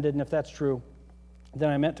be offended, and if that's true,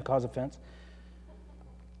 then I meant to cause offense.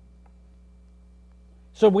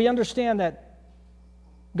 So we understand that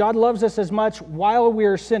God loves us as much while we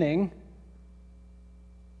are sinning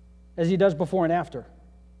as He does before and after.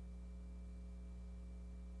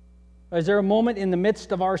 Is there a moment in the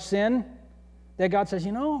midst of our sin that God says,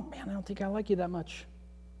 man, I don't think I like you that much.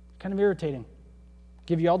 Kind of irritating.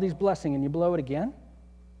 Give you all these blessings and you blow it again?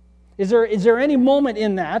 Is there any moment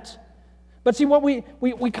in that? But see, what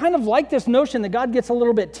we kind of like this notion that God gets a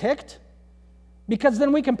little bit ticked because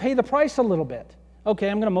then we can pay the price a little bit. Okay,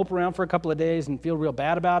 I'm going to mope around for a couple of days and feel real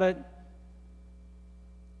bad about it.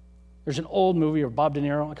 There's an old movie of Bob De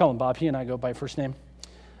Niro. I call him Bob. He and I go by first name.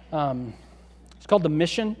 It's called The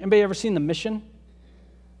Mission. Anybody ever seen The Mission?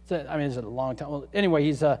 It's a long time. Well, anyway,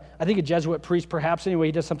 he's, I think, a Jesuit priest, perhaps. Anyway,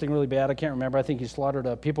 he does something really bad. I can't remember. I think he slaughtered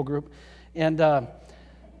a people group. And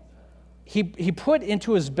he put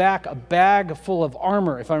into his back a bag full of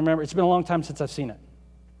armor, if I remember. It's been a long time since I've seen it.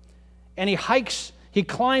 And he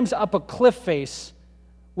climbs up a cliff face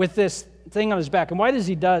with this thing on his back. And why does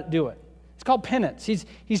he do it? It's called penance.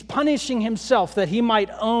 He's punishing himself that he might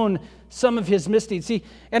own some of his misdeeds. See,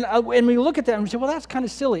 and we look at that and we say, well, that's kind of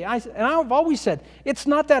silly. I've always said, it's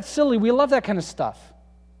not that silly. We love that kind of stuff.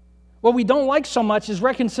 What we don't like so much is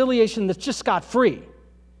reconciliation that's just scot-free,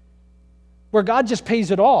 where God just pays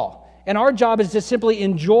it all. And our job is to simply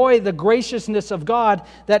enjoy the graciousness of God,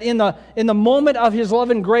 that in the moment of His love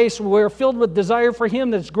and grace, we're filled with desire for Him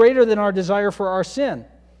that's greater than our desire for our sin.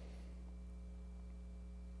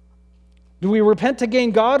 Do we repent to gain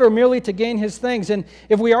God or merely to gain His things? And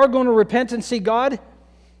if we are going to repent and see God,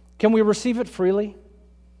 can we receive it freely?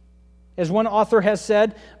 As one author has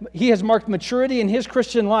said, he has marked maturity in his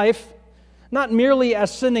Christian life, not merely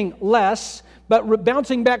as sinning less, but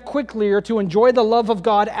bouncing back quickly to enjoy the love of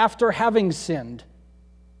God after having sinned.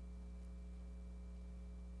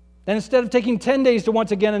 And instead of taking 10 days to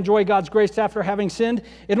once again enjoy God's grace after having sinned,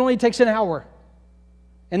 it only takes an hour.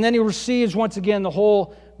 And then he receives once again the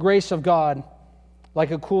whole grace of God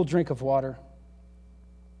like a cool drink of water.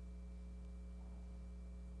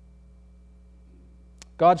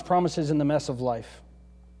 God's promises in the mess of life.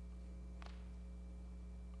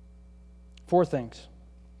 4 things.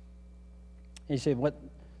 You say, what?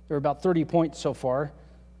 There are about 30 points so far.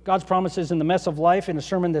 God's promises in the mess of life in a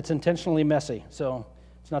sermon that's intentionally messy. So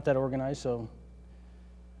it's not that organized. So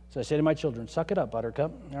I say to my children, suck it up,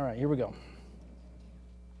 Buttercup. All right, here we go.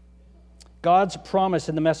 God's promise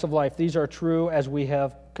in the mess of life. These are true as we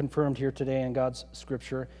have confirmed here today in God's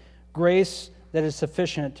Scripture. Grace that is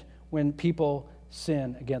sufficient when people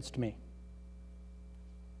sin against me.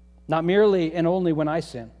 Not merely and only when I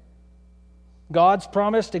sin. God's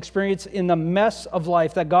promised experience in the mess of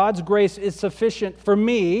life, that God's grace is sufficient for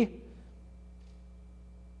me,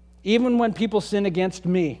 even when people sin against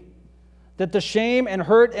me. That the shame and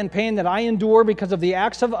hurt and pain that I endure because of the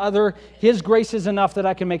acts of others, His grace is enough that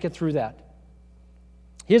I can make it through that.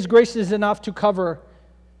 His grace is enough to cover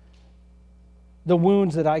the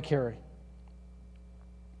wounds that I carry.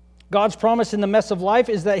 God's promise in the mess of life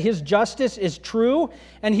is that His justice is true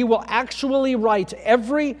and He will actually right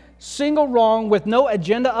every single wrong with no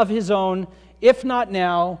agenda of His own, if not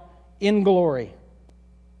now, in glory.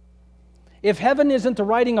 If heaven isn't the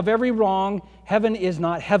righting of every wrong, heaven is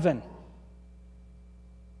not heaven.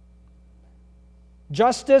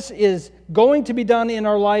 Justice is going to be done in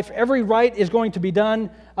our life. Every right is going to be done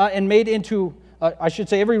and made into,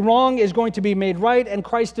 every wrong is going to be made right, and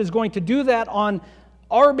Christ is going to do that on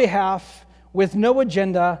our behalf with no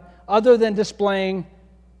agenda other than displaying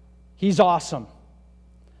He's awesome.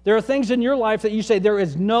 There are things in your life that you say there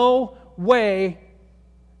is no way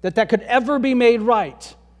that could ever be made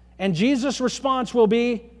right. And Jesus' response will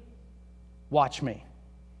be, watch me.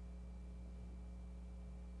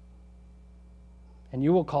 And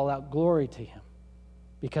you will call out glory to Him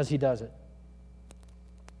because He does it.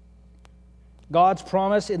 God's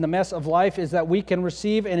promise in the mess of life is that we can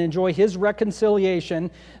receive and enjoy His reconciliation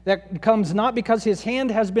that comes not because His hand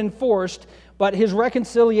has been forced, but His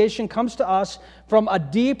reconciliation comes to us from a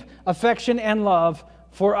deep affection and love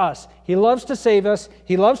for us. He loves to save us.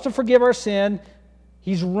 He loves to forgive our sin.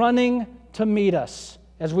 He's running to meet us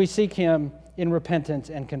as we seek Him in repentance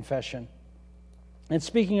and confession. And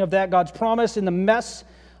speaking of that, God's promise in the mess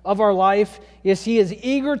of our life is He is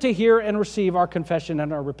eager to hear and receive our confession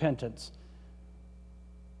and our repentance.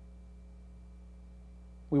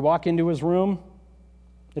 We walk into His room.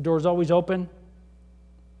 The door's always open.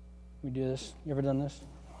 We do this. You ever done this?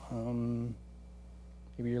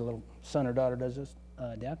 Maybe your little son or daughter does this.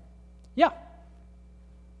 Dad? Yeah.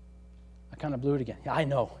 I kind of blew it again. Yeah, I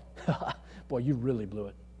know. Boy, you really blew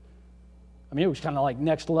it. I mean, it was kind of like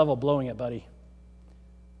next level blowing it, buddy.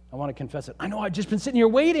 I want to confess it. I know, I've just been sitting here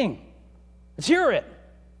waiting. Let's hear it.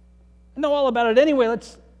 I know all about it anyway.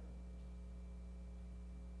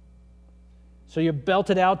 So you belt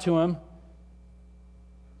it out to him,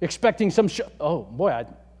 expecting some oh, boy, I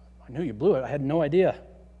knew you blew it. I had no idea.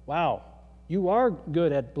 Wow. You are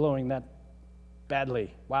good at blowing that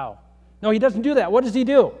badly. Wow. No, he doesn't do that. What does he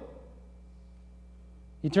do?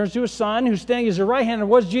 He turns to his son, who's standing as a right hand, and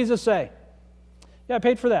what does Jesus say? Yeah, I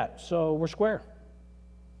paid for that, so we're square.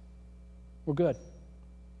 We're good.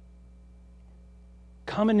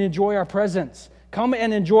 Come and enjoy our presence. Come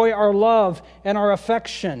and enjoy our love and our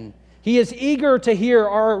affection. He is eager to hear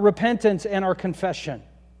our repentance and our confession.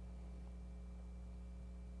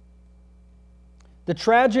 The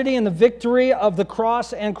tragedy and the victory of the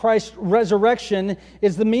cross and Christ's resurrection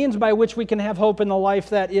is the means by which we can have hope in the life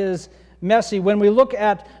that is messy. When we look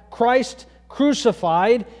at Christ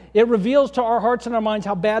crucified, it reveals to our hearts and our minds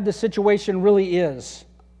how bad the situation really is.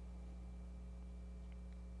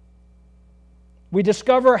 We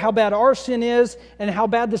discover how bad our sin is and how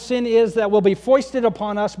bad the sin is that will be foisted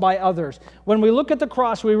upon us by others. When we look at the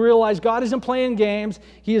cross, we realize God isn't playing games.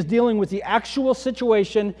 He is dealing with the actual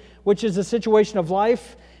situation, which is the situation of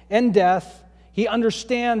life and death. He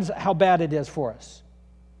understands how bad it is for us.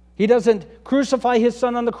 He doesn't crucify His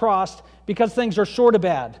Son on the cross because things are short of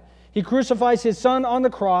bad. He crucifies His Son on the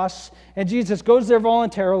cross, and Jesus goes there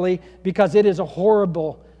voluntarily because it is a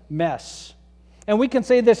horrible mess. And we can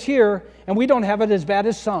say this here, and we don't have it as bad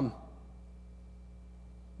as some,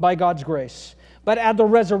 by God's grace. But at the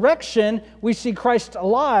resurrection, we see Christ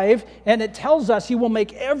alive, and it tells us He will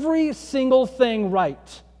make every single thing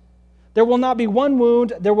right. There will not be one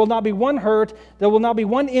wound, there will not be one hurt, there will not be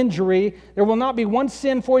one injury, there will not be one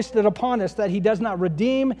sin foisted upon us that He does not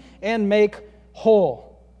redeem and make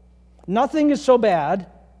whole. Nothing is so bad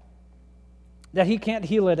that He can't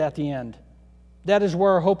heal it at the end. That is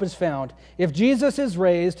where our hope is found. If Jesus is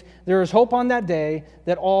raised, there is hope on that day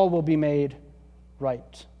that all will be made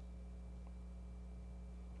right.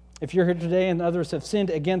 If you're here today and others have sinned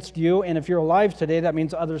against you, and if you're alive today, that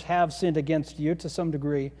means others have sinned against you to some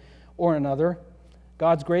degree or another.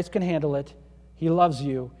 God's grace can handle it. He loves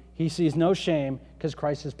you. He sees no shame because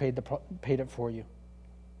Christ has paid it for you.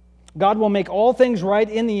 God will make all things right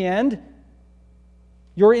in the end.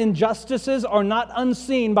 Your injustices are not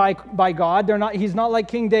unseen by God. He's not like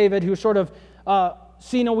King David, who sort of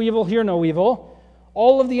see no evil, hear no evil.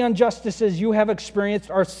 All of the injustices you have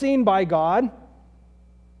experienced are seen by God,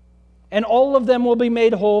 and all of them will be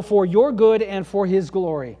made whole for your good and for His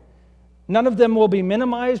glory. None of them will be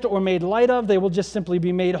minimized or made light of. They will just simply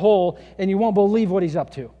be made whole, and you won't believe what He's up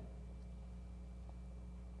to.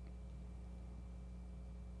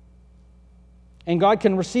 And God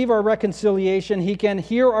can receive our reconciliation. He can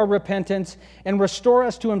hear our repentance and restore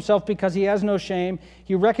us to Himself because He has no shame.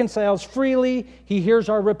 He reconciles freely. He hears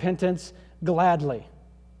our repentance gladly.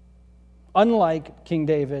 Unlike King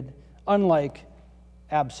David, unlike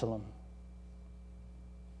Absalom.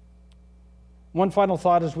 One final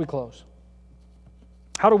thought as we close.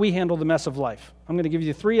 How do we handle the mess of life? I'm going to give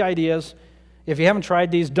you 3 ideas. If you haven't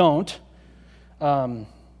tried these, don't. 3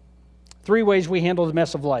 ways we handle the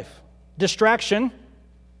mess of life. Distraction.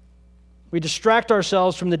 We distract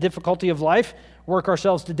ourselves from the difficulty of life, work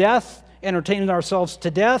ourselves to death, entertain ourselves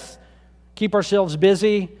to death, keep ourselves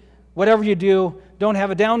busy. Whatever you do, don't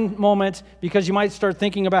have a down moment because you might start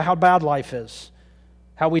thinking about how bad life is.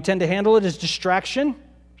 How we tend to handle it is distraction.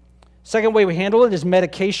 Second way we handle it is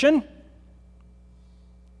medication.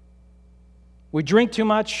 We drink too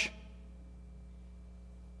much.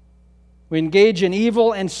 We engage in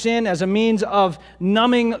evil and sin as a means of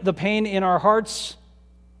numbing the pain in our hearts.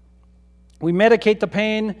 We medicate the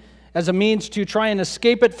pain as a means to try and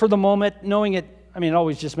escape it for the moment, knowing it, it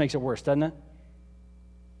always just makes it worse, doesn't it?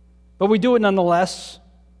 But we do it nonetheless.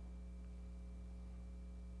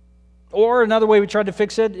 Or another way we try to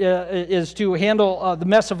fix it is to handle the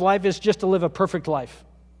mess of life is just to live a perfect life.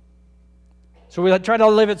 So we try to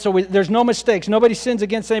live it so there's no mistakes. Nobody sins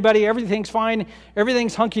against anybody. Everything's fine.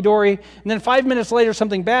 Everything's hunky-dory. And then 5 minutes later,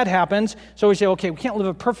 something bad happens. So we say, okay, we can't live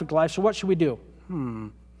a perfect life, so what should we do?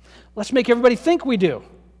 Let's make everybody think we do.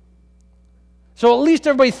 So at least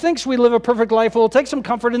everybody thinks we live a perfect life. We'll take some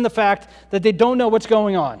comfort in the fact that they don't know what's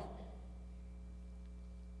going on.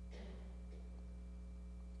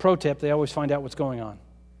 Pro tip, they always find out what's going on.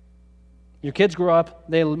 Your kids grow up,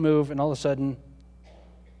 they move, and all of a sudden,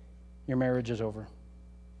 your marriage is over.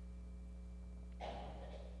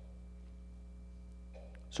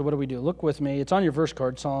 So what do? Look with me. It's on your verse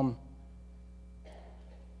card, Psalm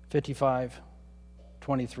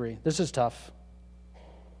 55:23. This is tough.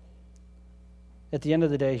 At the end of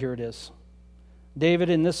the day, here it is. David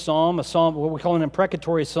in this psalm, a psalm, what we call an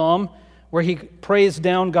imprecatory psalm, where he prays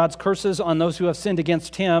down God's curses on those who have sinned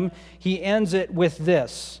against him, he ends it with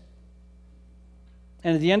this.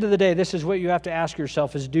 And at the end of the day, this is what you have to ask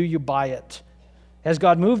yourself is, do you buy it? Has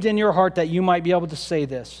God moved in your heart that you might be able to say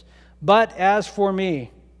this? But as for me,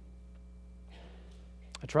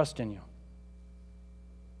 I trust in you.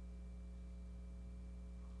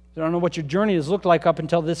 I don't know what your journey has looked like up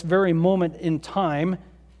until this very moment in time,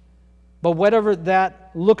 but whatever that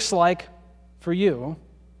looks like for you,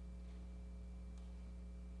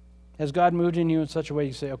 has God moved in you in such a way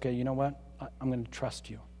you say, okay, you know what? I'm going to trust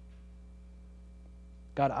you.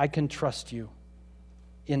 God, I can trust you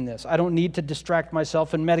in this. I don't need to distract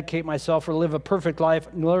myself and medicate myself or live a perfect life.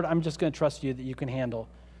 Lord, I'm just going to trust you that you can handle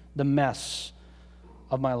the mess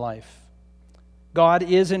of my life. God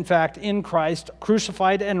is, in fact, in Christ,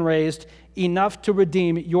 crucified and raised, enough to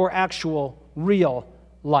redeem your actual, real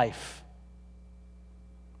life.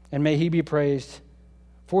 And may he be praised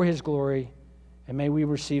for his glory And may we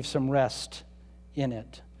receive some rest in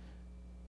it.